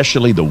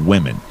especially the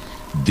women,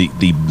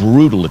 the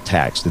brutal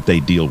attacks that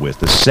they deal with,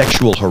 the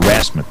sexual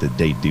harassment that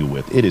they deal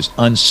with. It is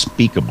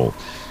unspeakable.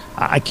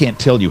 I can't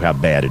tell you how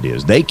bad it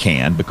is. They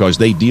can, because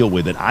they deal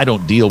with it. I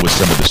don't deal with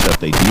some of the stuff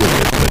they deal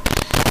with, but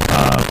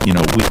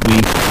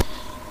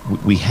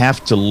we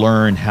have to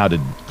learn how to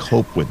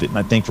cope with it. And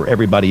I think for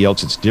everybody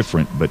else, it's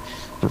different. But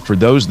for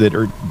those that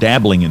are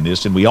dabbling in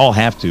this, and we all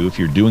have to if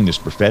you're doing this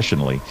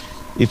professionally,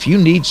 if you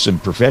need some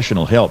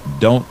professional help,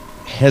 don't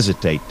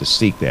hesitate to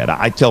seek that.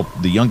 I tell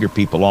the younger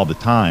people all the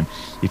time,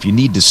 if you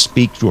need to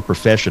speak to a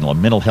professional, a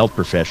mental health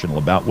professional,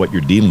 about what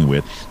you're dealing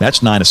with,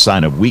 that's not a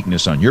sign of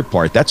weakness on your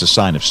part. That's a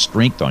sign of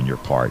strength on your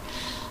part,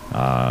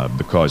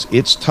 because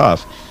it's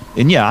tough.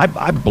 And yeah,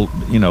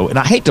 and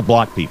I hate to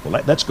block people.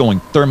 That's going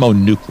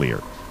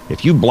thermonuclear.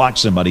 If you block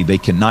somebody, they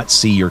cannot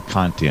see your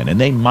content, and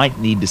they might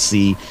need to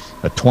see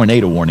a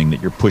tornado warning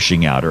that you're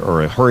pushing out,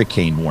 or a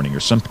hurricane warning,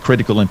 or some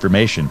critical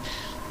information.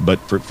 But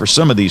for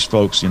some of these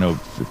folks, a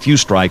few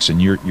strikes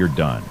and you're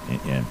done.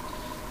 And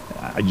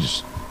I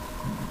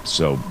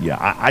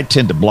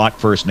tend to block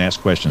first and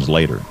ask questions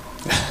later.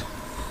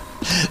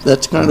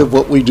 That's kind of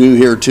what we do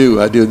here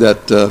too. I do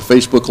that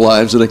Facebook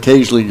Lives, and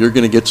occasionally you're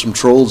going to get some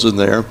trolls in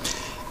there.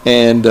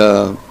 And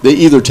they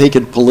either take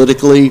it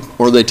politically,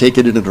 or they take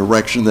it in a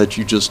direction that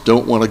you just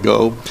don't want to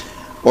go.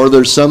 Or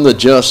there's some that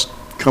just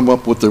come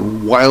up with the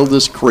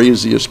wildest,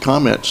 craziest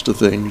comments to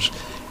things.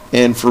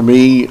 And for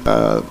me,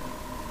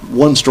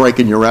 one strike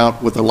and you're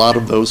out with a lot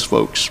of those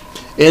folks.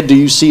 Ed, do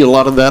you see a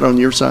lot of that on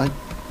your side?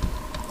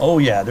 Oh,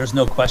 yeah, there's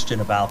no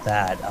question about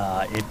that.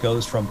 It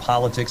goes from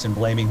politics and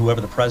blaming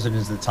whoever the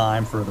president is at the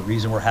time for the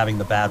reason we're having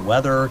the bad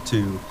weather,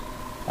 to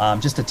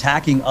just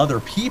attacking other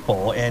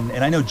people. And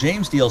I know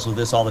James deals with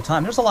this all the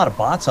time. There's a lot of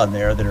bots on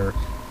there that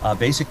are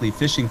basically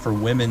fishing for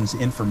women's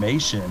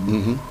information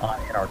in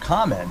our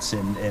comments.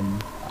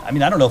 And I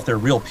mean, I don't know if they're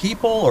real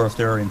people or if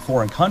they're in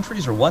foreign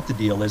countries or what the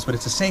deal is, but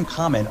it's the same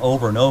comment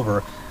over and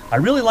over. I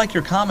really like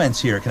your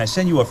comments here. Can I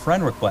send you a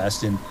friend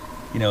request? And,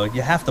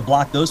 you have to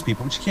block those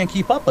people, but you can't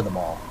keep up with them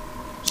all.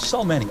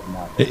 So many of them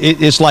out there.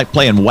 It's like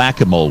playing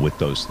whack-a-mole with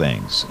those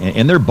things,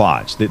 and they're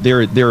bots.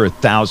 There are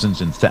thousands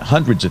and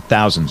hundreds of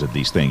thousands of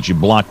these things. You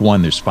block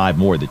one, there's 5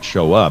 more that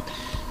show up,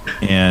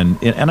 and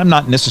I'm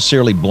not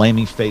necessarily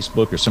blaming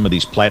Facebook or some of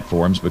these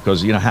platforms,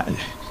 because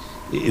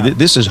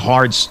This is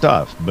hard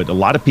stuff, but a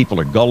lot of people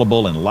are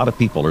gullible, and a lot of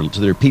people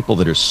there are people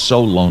that are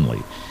so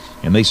lonely.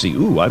 And they see,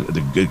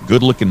 the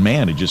good-looking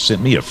man who just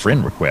sent me a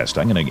friend request.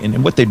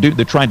 And what they do,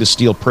 they're trying to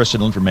steal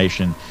personal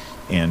information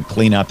and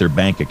clean out their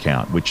bank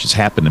account, which has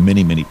happened to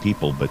many, many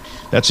people. But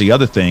that's the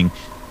other thing.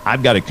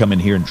 I've got to come in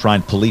here and try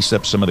and police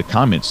up some of the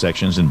comment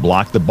sections and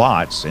block the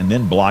bots, and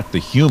then block the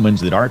humans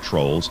that are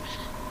trolls.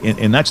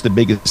 And that's the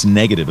biggest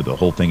negative of the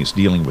whole thing, is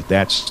dealing with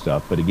that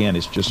stuff. But again,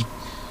 it's just,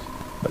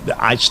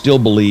 I still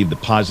believe the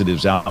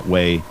positives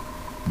outweigh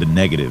the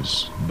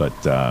negatives. But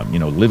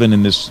living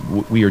in this,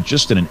 we are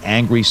just in an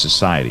angry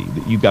society.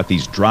 You've got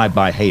these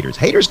drive-by haters.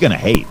 Haters gonna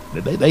hate.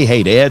 They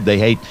hate Ed, they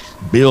hate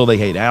Bill, they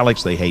hate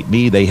Alex, they hate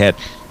me, they hate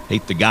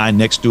the guy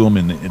next to them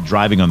and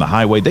driving on the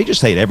highway. They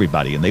just hate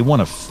everybody, and they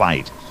want to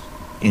fight.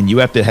 And you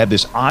have to have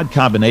this odd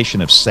combination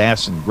of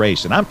sass and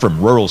grace. And I'm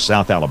from rural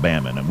South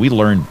Alabama, and we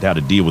learned how to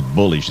deal with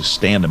bullies, just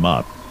stand them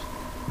up.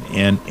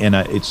 And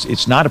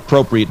it's not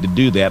appropriate to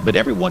do that, but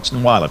every once in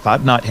a while, if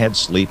I've not had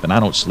sleep, and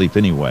I don't sleep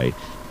anyway,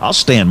 I'll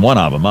stand one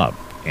of them up.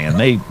 And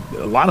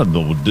a lot of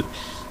them will do.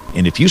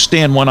 And if you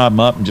stand one of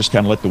them up and just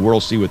kind of let the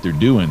world see what they're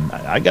doing,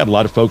 I got a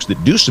lot of folks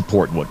that do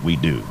support what we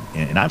do.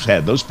 And I've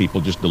had those people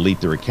just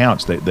delete their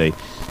accounts.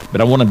 But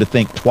I want them to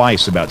think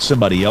twice about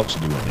somebody else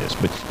doing this.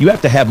 But you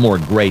have to have more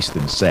grace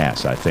than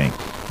sass, I think.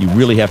 You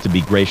really have to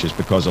be gracious,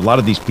 because a lot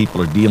of these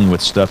people are dealing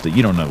with stuff that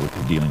you don't know what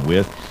they're dealing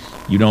with.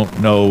 You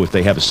don't know if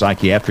they have a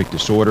psychiatric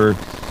disorder.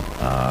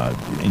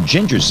 And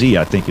Ginger Z,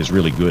 I think, is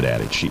really good at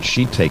it.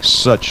 She takes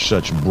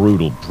such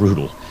brutal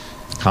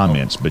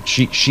comments, but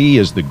she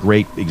is the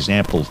great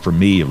example for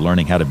me of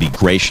learning how to be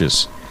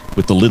gracious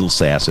with the little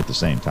sass at the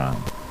same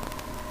time.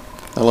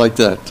 I like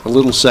that. A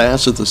little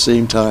sass at the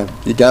same time.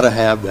 You got to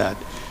have that,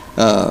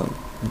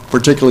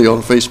 particularly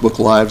on Facebook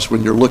Lives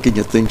when you're looking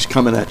at things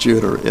coming at you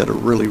at a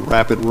really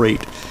rapid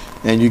rate,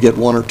 and you get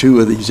one or two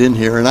of these in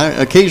here. And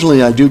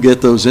occasionally I do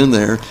get those in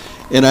there,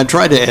 and I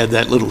try to add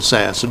that little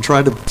sass and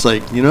try to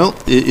say,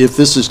 if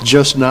this is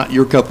just not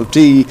your cup of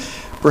tea,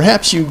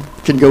 perhaps you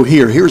can go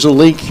here. Here's a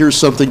link. Here's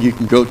something you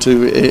can go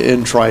to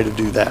and try to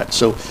do that.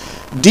 So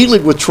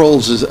dealing with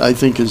trolls is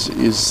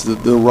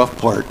the rough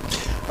part.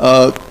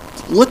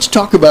 Let's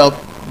talk about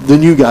the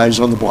new guys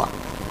on the block,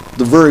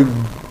 the very,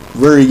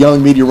 very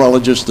young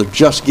meteorologists. They're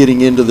just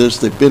getting into this.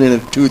 They've been in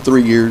it 2 or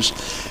 3 years.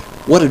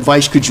 What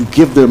advice could you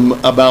give them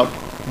about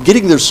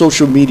getting their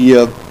social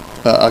media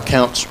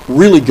accounts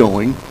really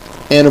going,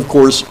 and, of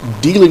course,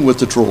 dealing with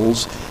the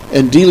trolls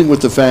and dealing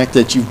with the fact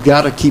that you've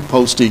got to keep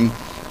posting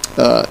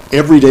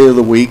every day of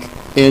the week,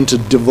 and to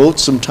devote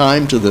some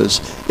time to this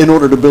in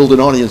order to build an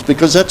audience,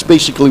 because that's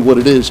basically what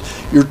it is.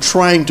 You're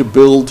trying to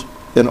build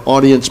an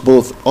audience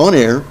both on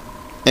air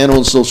and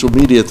on social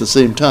media at the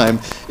same time.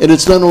 And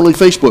it's not only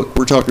Facebook.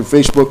 We're talking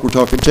Facebook, we're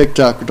talking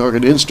TikTok, we're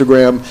talking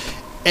Instagram,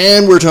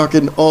 and we're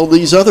talking all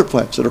these other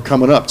platforms that are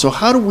coming up. So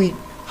how do we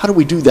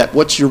do that?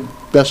 What's your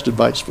best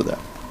advice for that?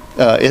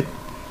 Ed?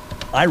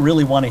 I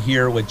really want to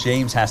hear what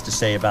James has to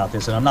say about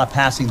this, and I'm not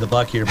passing the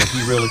buck here, but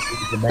he really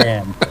is the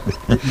man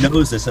that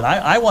knows this, and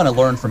I want to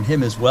learn from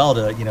him as well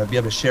to be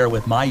able to share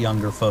with my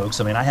younger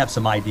folks. I mean, I have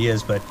some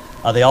ideas, but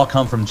they all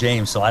come from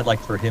James, so I'd like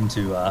for him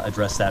to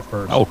address that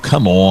first. Oh,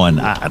 come on!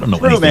 I don't know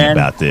anything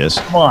about this.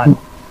 Come on.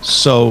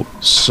 So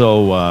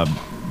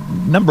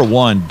number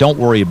one, don't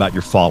worry about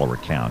your follower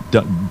count.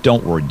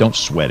 Don't worry. Don't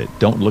sweat it.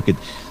 Don't look at.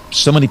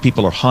 So many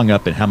people are hung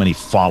up in how many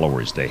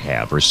followers they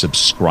have or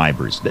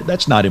subscribers.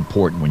 That's not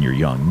important when you're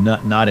young.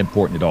 Not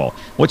important at all.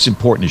 What's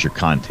important is your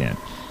content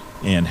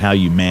and how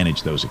you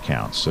manage those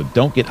accounts. So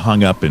don't get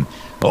hung up in,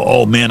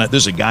 oh man,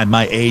 there's a guy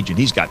my age and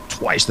he's got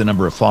twice the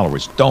number of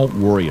followers. Don't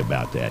worry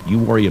about that. You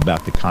worry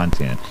about the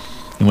content.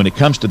 And when it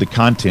comes to the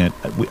content,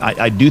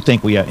 I do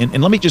think we have,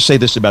 and let me just say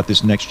this about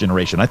this next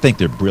generation. I think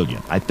they're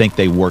brilliant. I think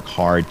they work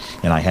hard,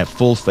 and I have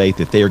full faith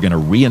that they are going to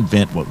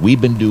reinvent what we've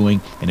been doing,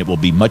 and it will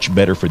be much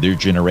better for their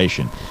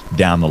generation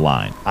down the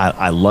line.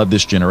 I love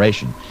this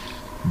generation,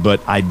 but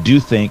I do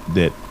think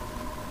that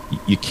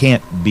you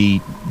can't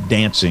be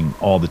dancing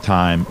all the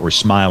time or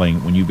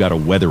smiling when you've got a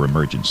weather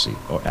emergency.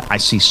 I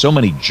see so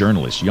many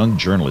journalists, young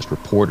journalists,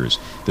 reporters,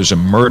 there's a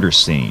murder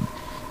scene,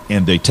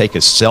 and they take a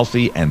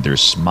selfie and they're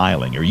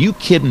smiling. Are you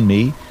kidding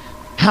me?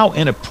 How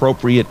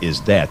inappropriate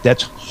is that?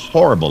 That's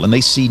horrible, and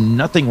they see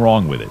nothing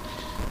wrong with it.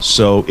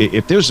 So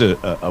if there's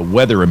a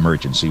weather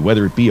emergency,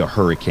 whether it be a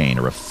hurricane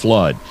or a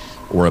flood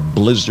or a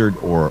blizzard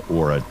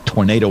or a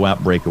tornado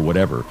outbreak or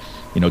whatever,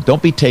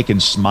 don't be taking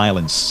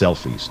smiling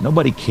selfies.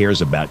 Nobody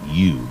cares about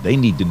you. They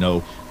need to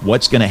know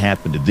what's going to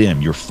happen to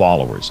them, your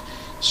followers.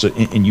 So,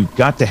 and you've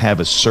got to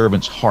have a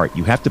servant's heart.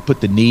 You have to put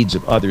the needs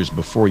of others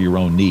before your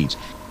own needs.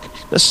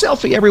 The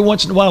selfie every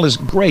once in a while is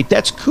great.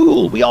 That's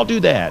cool. We all do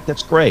that.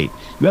 That's great.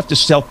 You have to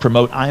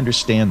self-promote. I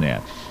understand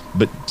that.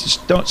 But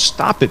just don't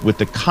stop it with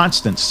the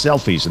constant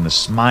selfies and the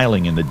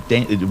smiling and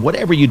the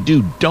whatever you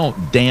do,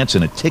 don't dance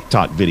in a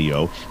TikTok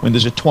video when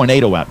there's a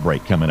tornado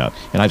outbreak coming up.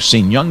 And I've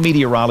seen young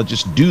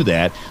meteorologists do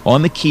that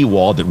on the key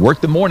wall that work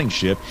the morning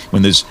shift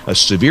when there's a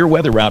severe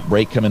weather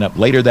outbreak coming up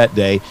later that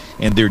day,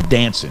 and they're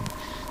dancing.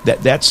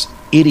 That's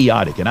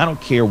idiotic. And I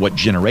don't care what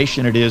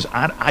generation it is.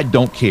 I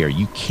don't care.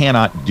 You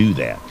cannot do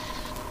that.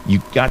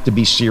 You've got to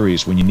be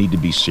serious when you need to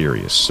be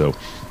serious. So,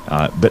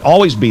 but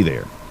always be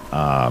there.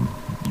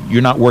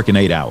 You're not working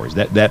 8 hours.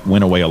 That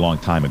went away a long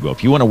time ago.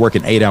 If you want to work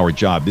an 8-hour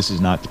job, this is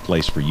not the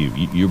place for you.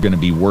 You're going to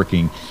be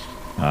working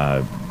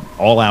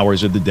all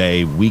hours of the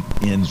day,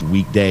 weekends,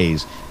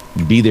 weekdays,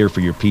 and be there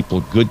for your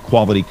people, good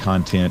quality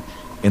content,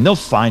 and they'll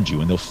find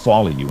you and they'll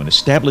follow you and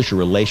establish a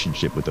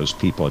relationship with those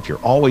people. If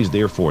you're always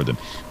there for them,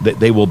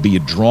 they will be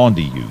drawn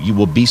to you. You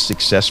will be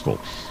successful.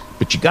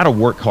 But you got to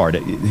work hard.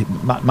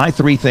 My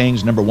 3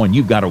 things: number 1,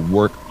 you've got to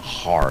work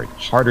hard,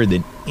 harder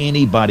than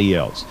anybody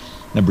else.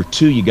 Number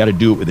 2, you got to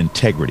do it with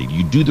integrity.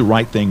 You do the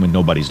right thing when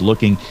nobody's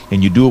looking,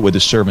 and you do it with a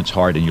servant's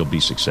heart, and you'll be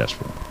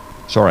successful.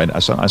 Sorry, I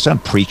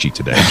sound preachy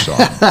today. I'm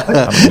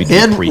sorry.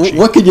 Ed,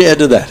 what could you add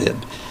to that, Ed?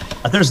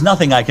 There's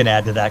nothing I can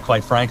add to that,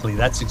 quite frankly.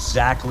 That's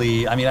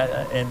exactly, I mean,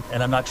 and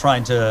I'm not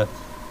trying to,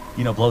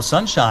 blow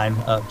sunshine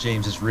up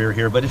James's rear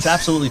here, but it's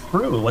absolutely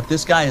true. What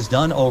this guy has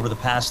done over the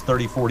past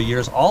 30, 40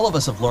 years, all of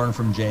us have learned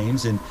from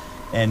James.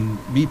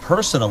 And me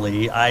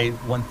personally, I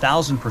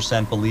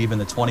 1000% believe in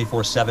the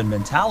 24/7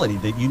 mentality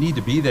that you need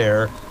to be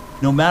there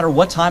no matter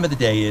what time of the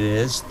day it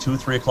is, 2,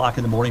 3 o'clock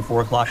in the morning,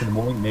 4 o'clock in the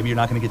morning. Maybe you're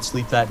not going to get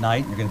sleep that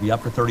night. You're going to be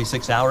up for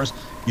 36 hours.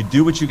 You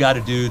do what you got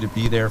to do to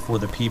be there for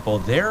the people.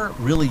 They're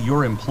really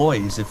your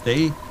employees.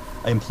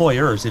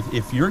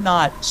 If you're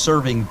not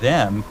serving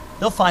them,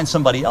 they'll find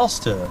somebody else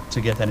to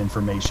get that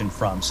information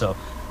from. So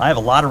I have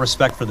a lot of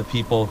respect for the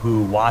people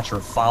who watch or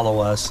follow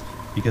us,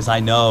 because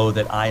I know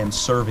that I am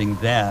serving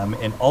them,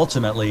 and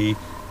ultimately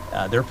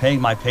they're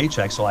paying my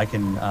paycheck so I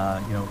can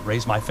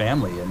raise my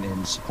family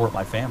and support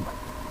my family.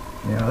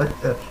 Yeah,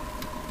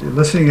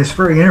 listening is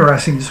very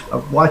interesting. Just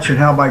watching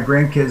how my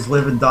grandkids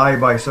live and die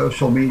by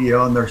social media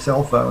on their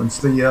cell phones.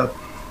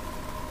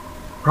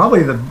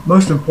 Probably the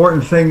most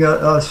important thing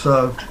us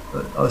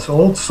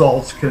old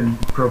salts can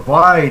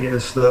provide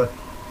is the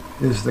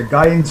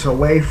guidance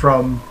away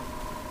from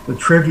the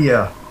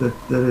trivia that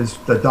is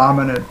the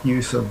dominant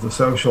use of the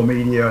social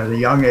media at a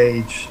young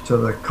age to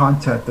the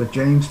content that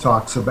James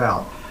talks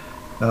about.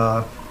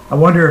 I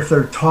wonder if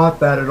they're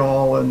taught that at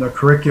all in the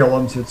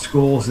curriculums at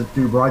schools that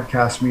do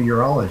broadcast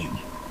meteorology.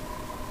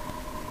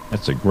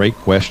 That's a great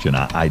question.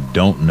 I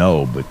don't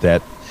know, but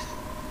that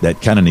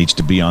kind of needs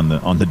to be on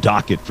the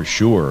docket for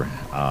sure.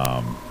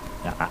 I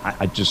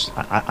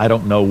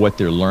don't know what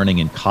they're learning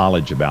in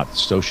college about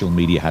social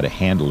media, how to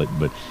handle it,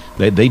 but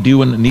they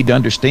do need to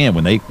understand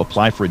when they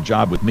apply for a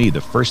job with me, the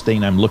first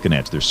thing I'm looking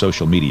at is their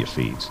social media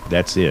feeds.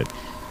 That's it.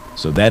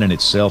 So that in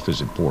itself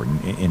is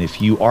important. And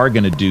if you are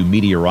going to do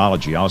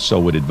meteorology, I also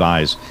would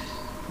advise,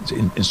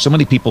 and so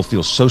many people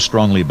feel so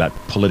strongly about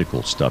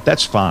political stuff.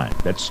 That's fine.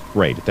 That's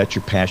great. If that's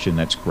your passion,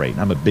 that's great.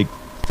 And I'm a big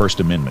First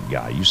Amendment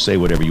guy. You say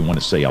whatever you want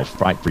to say. I'll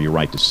fight for your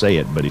right to say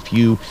it. But if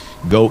you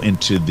go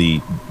into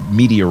the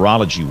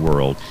meteorology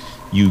world,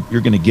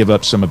 you're going to give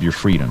up some of your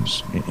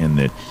freedoms, in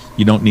that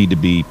you don't need to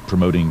be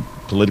promoting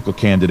political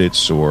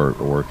candidates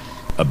or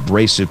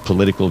abrasive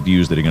political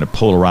views that are going to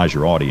polarize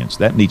your audience.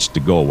 That needs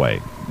to go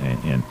away.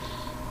 And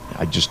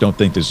I just don't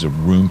think there's a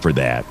room for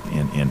that.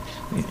 And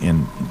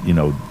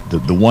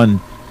the one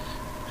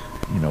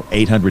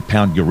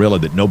 800-pound gorilla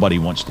that nobody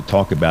wants to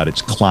talk about,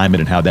 it's climate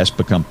and how that's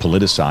become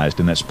politicized,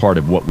 and that's part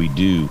of what we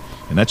do.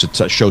 And that's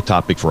a show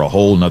topic for a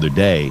whole nother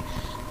day.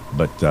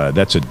 But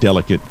that's a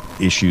delicate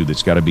issue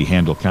that's got to be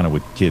handled kind of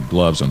with kid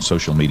gloves on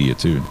social media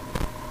too.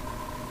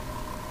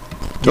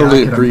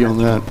 Totally agree on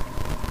that.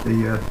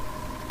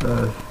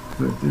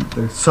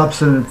 The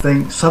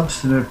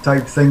substantive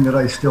type thing that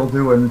I still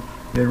do in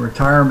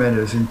retirement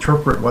is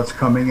interpret what's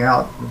coming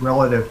out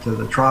relative to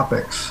the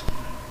tropics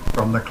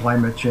from the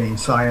climate change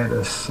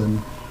scientists,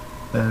 and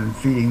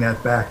feeding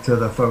that back to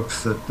the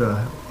folks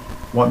that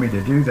want me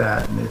to do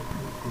that. And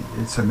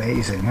it's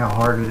amazing how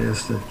hard it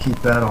is to keep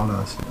that on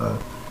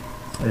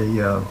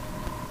a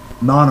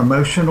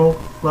non-emotional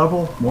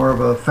level, more of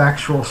a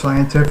factual,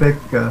 scientific.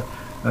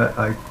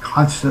 I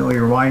constantly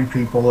remind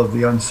people of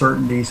the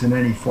uncertainties in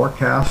any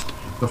forecast.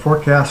 The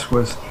forecast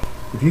was,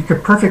 if you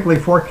could perfectly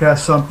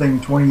forecast something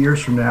 20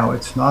 years from now,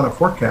 it's not a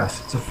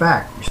forecast, it's a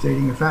fact. You're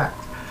stating a fact.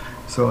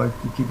 So I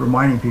keep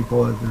reminding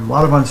people that there's a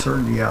lot of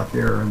uncertainty out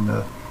there, and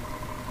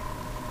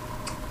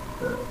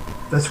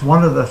that's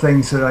one of the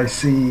things that I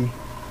see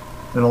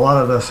in a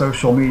lot of the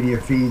social media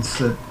feeds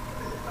that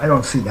I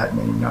don't see that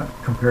many, not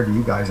compared to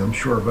you guys, I'm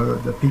sure,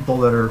 but the people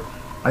that are,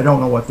 I don't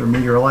know what their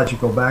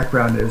meteorological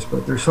background is,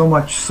 but there's so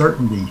much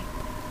certainty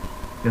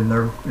in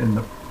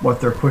what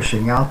they're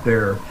pushing out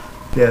there.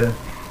 Do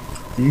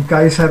you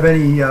guys have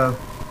any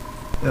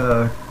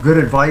good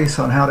advice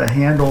on how to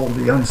handle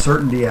the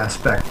uncertainty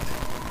aspect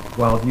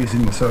while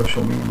using the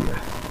social media?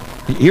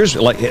 Here's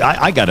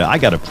I got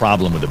a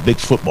problem with a big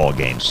football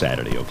game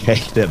Saturday. Okay,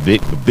 that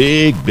big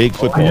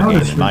football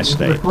game in my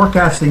state. We're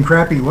forecasting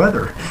crappy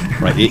weather.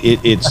 Right.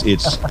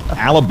 It's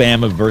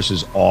Alabama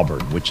versus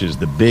Auburn, which is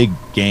the big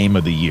game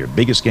of the year,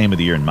 biggest game of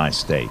the year in my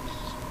state.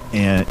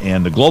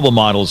 And the global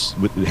models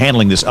with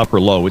handling this upper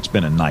low, it's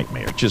been a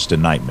nightmare, just a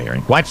nightmare.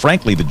 And quite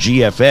frankly, the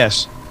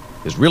GFS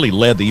has really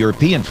led the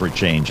European for a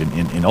change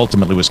and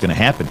ultimately what's going to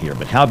happen here.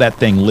 But how that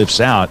thing lifts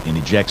out and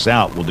ejects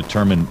out will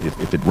determine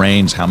if it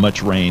rains, how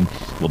much rain,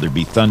 will there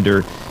be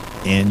thunder,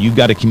 and you've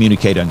got to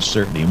communicate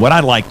uncertainty. And what I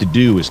like to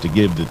do is to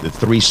give the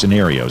three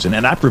scenarios. And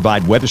I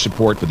provide weather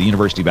support for the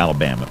University of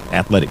Alabama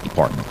athletic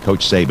department,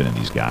 Coach Saban and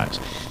these guys.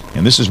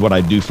 And this is what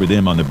I do for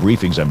them on the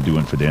briefings I'm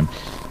doing for them.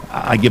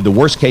 I give the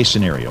worst case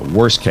scenario,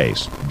 worst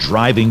case,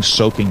 driving,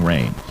 soaking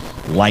rain,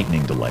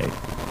 lightning delay.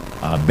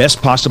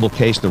 Best possible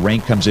case, the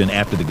rain comes in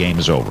after the game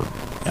is over.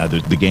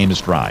 The game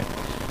is dry.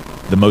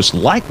 The most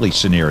likely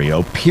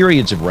scenario,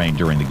 periods of rain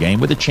during the game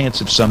with a chance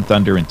of some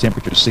thunder and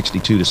temperature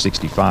 62 to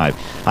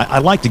 65. I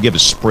like to give a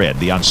spread,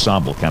 the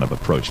ensemble kind of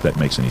approach, if that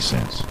makes any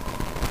sense.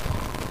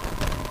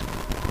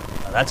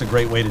 That's a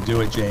great way to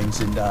do it,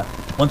 James. And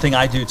one thing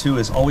I do, too,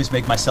 is always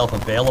make myself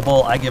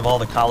available. I give all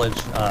the college,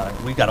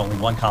 we've got only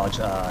one college,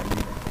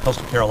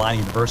 Coastal Carolina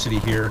University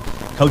here.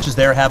 Coaches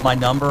there have my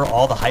number.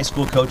 All the high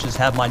school coaches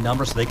have my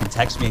number, so they can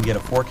text me and get a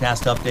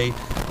forecast update.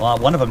 Well,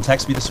 one of them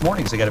texted me this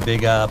morning because they got a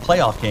big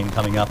playoff game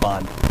coming up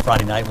on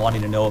Friday night,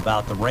 wanting to know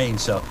about the rain.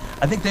 So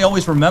I think they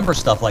always remember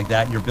stuff like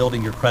that, and you're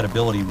building your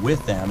credibility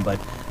with them. But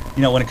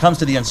when it comes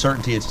to the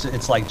uncertainty,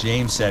 it's like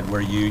James said,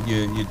 where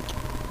you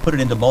put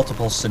it into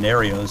multiple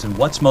scenarios and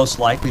what's most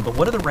likely, but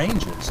what are the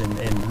ranges?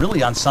 And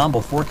really,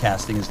 ensemble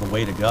forecasting is the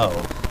way to go,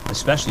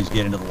 especially as you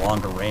get into the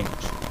longer range.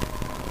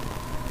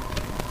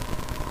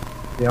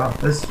 Yeah,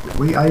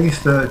 I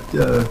used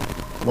to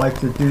like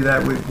to do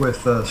that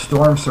with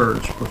Storm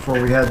Surge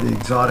before we had the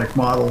exotic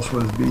models.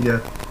 Was be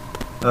to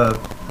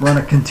run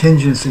a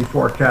contingency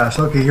forecast.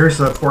 Okay, here's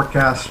the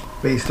forecast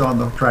based on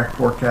the track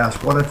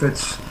forecast. What if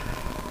it's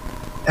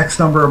X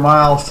number of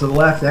miles to the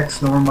left,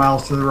 X number of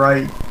miles to the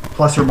right,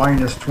 plus or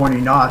minus 20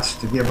 knots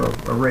to give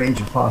a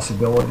range of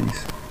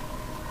possibilities.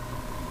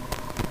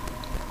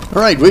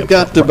 All right, we've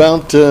got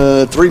about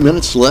 3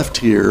 minutes left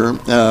here.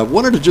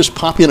 Wanted to just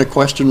pop in a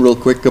question real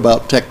quick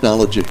about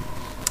technology.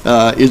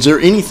 Is there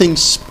anything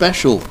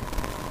special,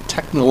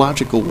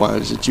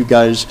 technological-wise, that you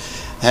guys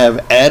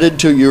have added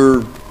to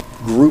your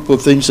group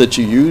of things that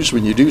you use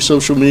when you do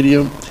social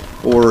media,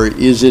 or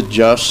is it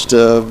just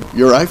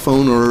your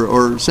iPhone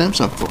or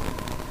Samsung phone?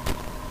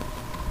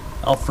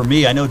 Well, for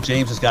me, I know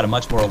James has got a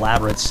much more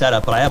elaborate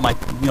setup, but I have my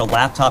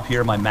laptop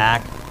here, my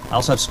Mac. I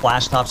also have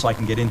Splashtop so I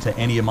can get into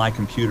any of my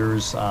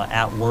computers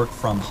at work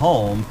from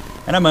home.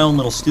 And I have my own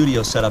little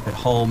studio set up at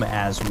home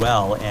as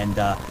well. And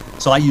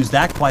so I use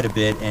that quite a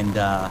bit and,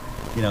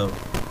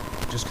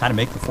 just kind of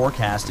make the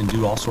forecast and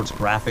do all sorts of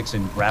graphics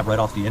and grab right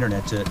off the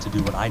internet to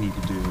do what I need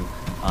to do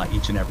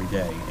each and every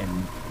day.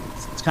 And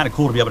it's kind of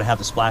cool to be able to have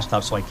the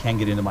Splashtop so I can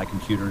get into my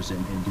computers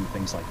and do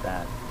things like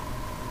that.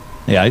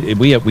 Yeah,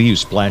 we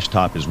use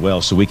Splashtop as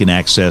well, so we can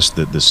access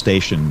the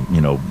station,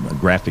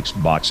 graphics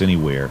box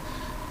anywhere.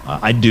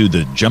 I do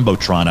the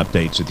Jumbotron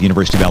updates at the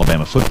University of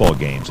Alabama football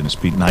games, and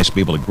it's nice to be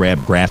able to grab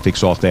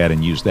graphics off that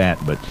and use that.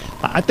 But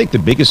I think the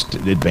biggest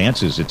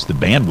advance is it's the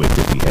bandwidth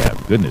that we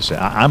have. Goodness,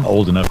 I'm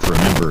old enough to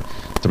remember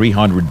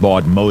 300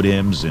 baud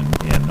modems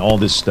and all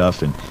this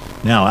stuff. And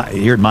now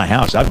here at my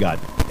house, I've got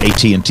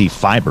AT&T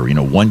fiber,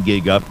 1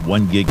 gig up,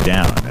 1 gig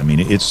down. I mean,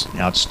 it's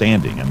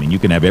outstanding. I mean, you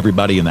can have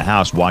everybody in the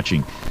house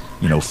watching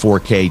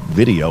 4K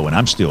video, and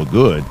I'm still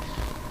good.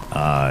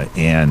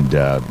 And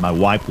my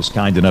wife was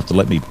kind enough to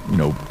let me,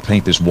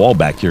 paint this wall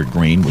back here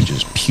green, which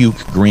is puke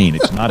green.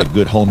 It's not a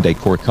good home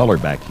decor color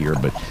back here,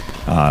 but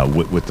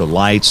with the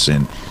lights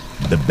and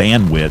the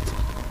bandwidth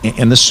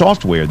and the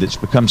software that's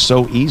become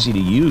so easy to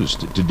use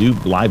to do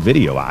live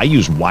video. I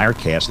use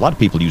Wirecast. A lot of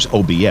people use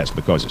OBS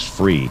because it's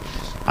free.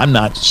 I'm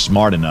not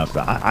smart enough.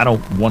 I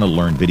don't want to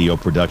learn video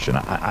production.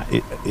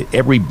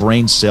 Every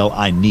brain cell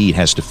I need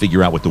has to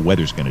figure out what the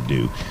weather's going to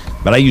do.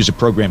 But I use a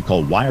program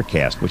called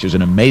Wirecast, which is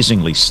an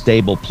amazingly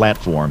stable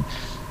platform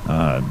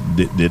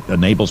that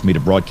enables me to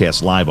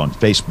broadcast live on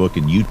Facebook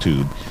and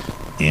YouTube.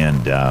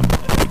 And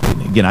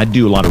again, I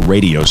do a lot of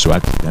radio, so I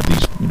have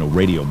these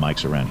radio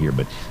mics around here.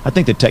 But I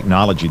think the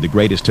technology, the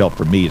greatest help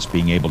for me is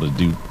being able to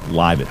do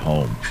live at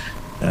home.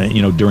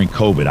 During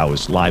COVID, I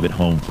was live at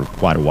home for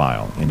quite a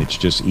while, and it's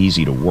just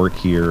easy to work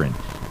here. And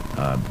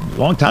a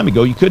long time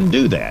ago, you couldn't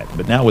do that.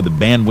 But now with the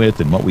bandwidth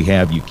and what we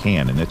have, you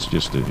can, and that's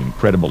just an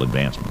incredible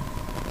advancement.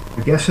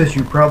 I guess as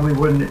you probably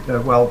wouldn't,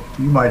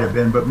 you might have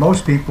been, but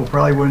most people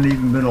probably wouldn't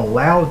even been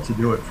allowed to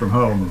do it from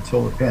home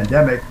until the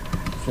pandemic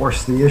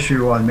forced the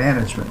issue on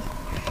management.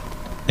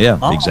 Yeah,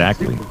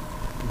 exactly.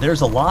 There are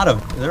a lot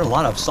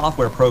of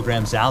software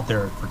programs out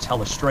there for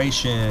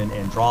telestration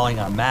and drawing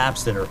on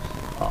maps that are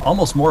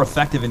almost more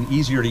effective and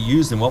easier to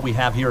use than what we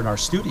have here in our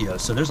studio.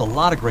 So there's a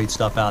lot of great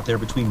stuff out there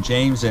between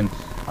James and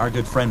our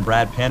good friend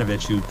Brad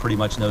Panovich, who pretty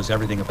much knows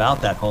everything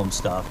about that home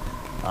stuff.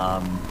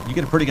 You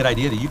get a pretty good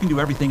idea that you can do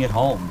everything at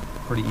home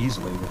pretty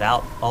easily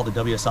without all the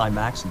WSI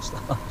Macs and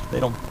stuff. They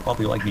don't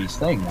probably like me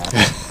saying that.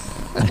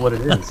 That's what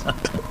it is.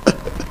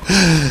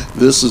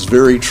 This is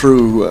very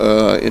true.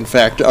 In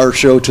fact, our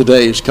show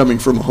today is coming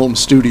from a home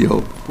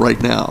studio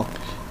right now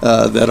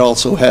that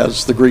also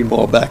has the green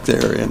wall back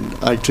there, and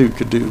I too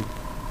could do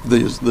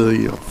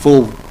the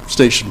full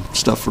station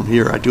stuff from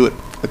here. I do it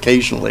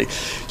occasionally.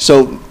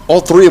 So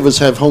all three of us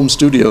have home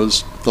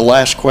studios. The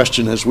last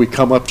question as we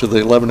come up to the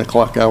 11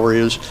 o'clock hour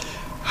is,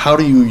 how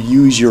do you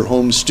use your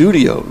home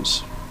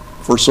studios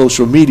for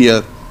social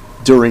media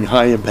during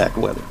high impact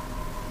weather?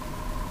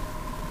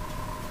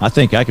 I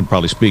think I can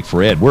probably speak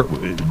for Ed.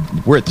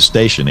 We're at the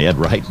station, Ed,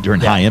 right? During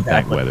high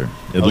impact weather.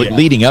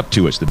 Leading up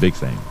to it's the big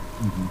thing.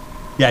 Mm-hmm.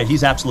 Yeah,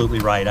 he's absolutely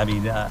right. I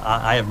mean,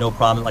 I have no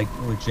problem like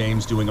with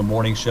James doing a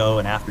morning show,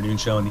 an afternoon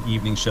show, and the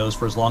evening shows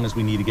for as long as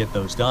we need to get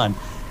those done.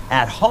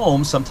 At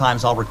home,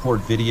 sometimes I'll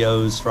record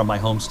videos from my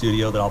home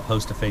studio that I'll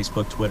post to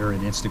Facebook, Twitter,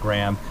 and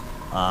Instagram.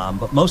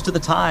 But most of the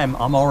time,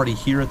 I'm already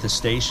here at the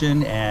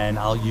station, and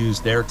I'll use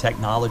their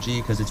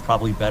technology because it's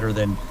probably better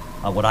than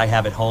what I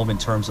have at home in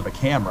terms of a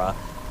camera.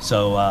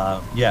 So,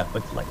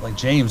 but like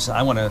James,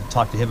 I want to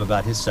talk to him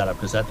about his setup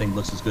because that thing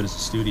looks as good as the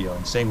studio.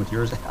 And same with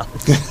yours,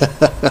 Alex.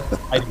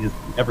 I think it's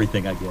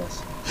everything, I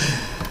guess.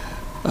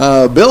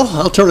 Bill,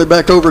 I'll turn it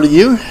back over to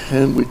you,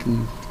 and we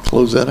can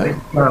close that out.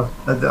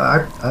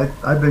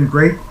 I've been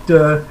great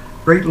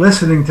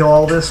listening to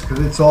all this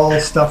because it's all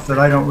stuff that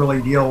I don't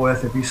really deal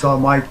with. If you saw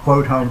my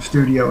quote home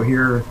studio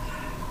here,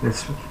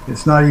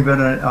 it's not even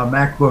a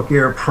MacBook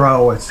Air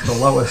Pro. It's the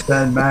lowest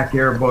end Mac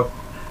Airbook.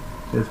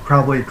 It's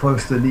probably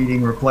close to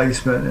needing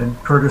replacement, and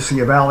courtesy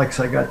of Alex,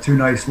 I got two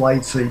nice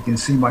lights so you can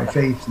see my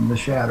face in the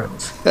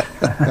shadows.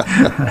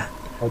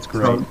 That's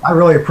great. So I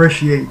really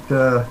appreciate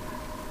the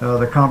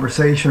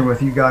conversation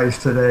with you guys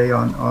today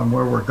on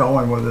where we're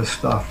going with this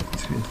stuff.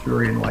 It's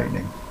very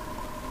enlightening.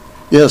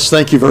 Yes,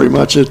 thank you very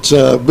much. It's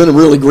been a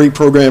really great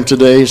program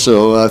today,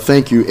 so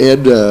thank you,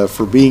 Ed,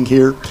 for being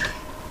here,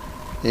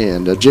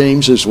 and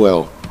James as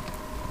well.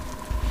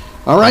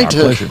 All right. Our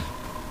pleasure.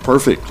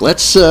 Perfect.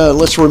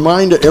 Let's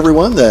remind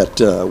everyone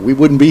that we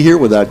wouldn't be here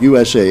without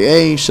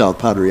USAA, South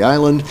Padre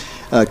Island,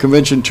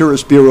 Convention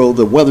Tourist Bureau,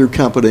 the Weather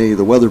Company,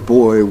 the Weather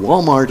Boy,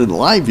 Walmart and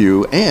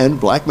LiveView, and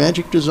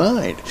Blackmagic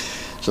Design.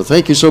 So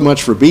thank you so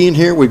much for being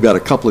here. We've got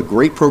a couple of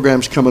great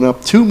programs coming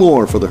up, 2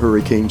 more for the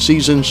hurricane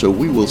season, so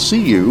we will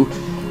see you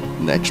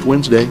next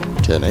Wednesday,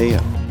 10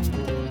 a.m.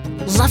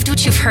 Loved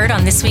what you've heard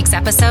on this week's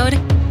episode?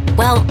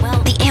 Well,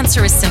 the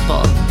answer is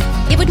simple.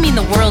 It would mean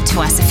the world to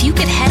us if you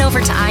could head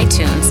over to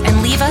iTunes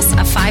and leave us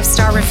a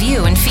 5-star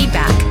review and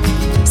feedback.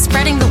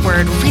 Spreading the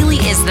word really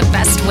is the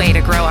best way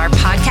to grow our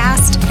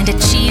podcast and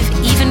achieve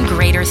even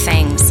greater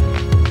things.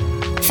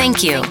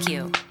 Thank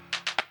you.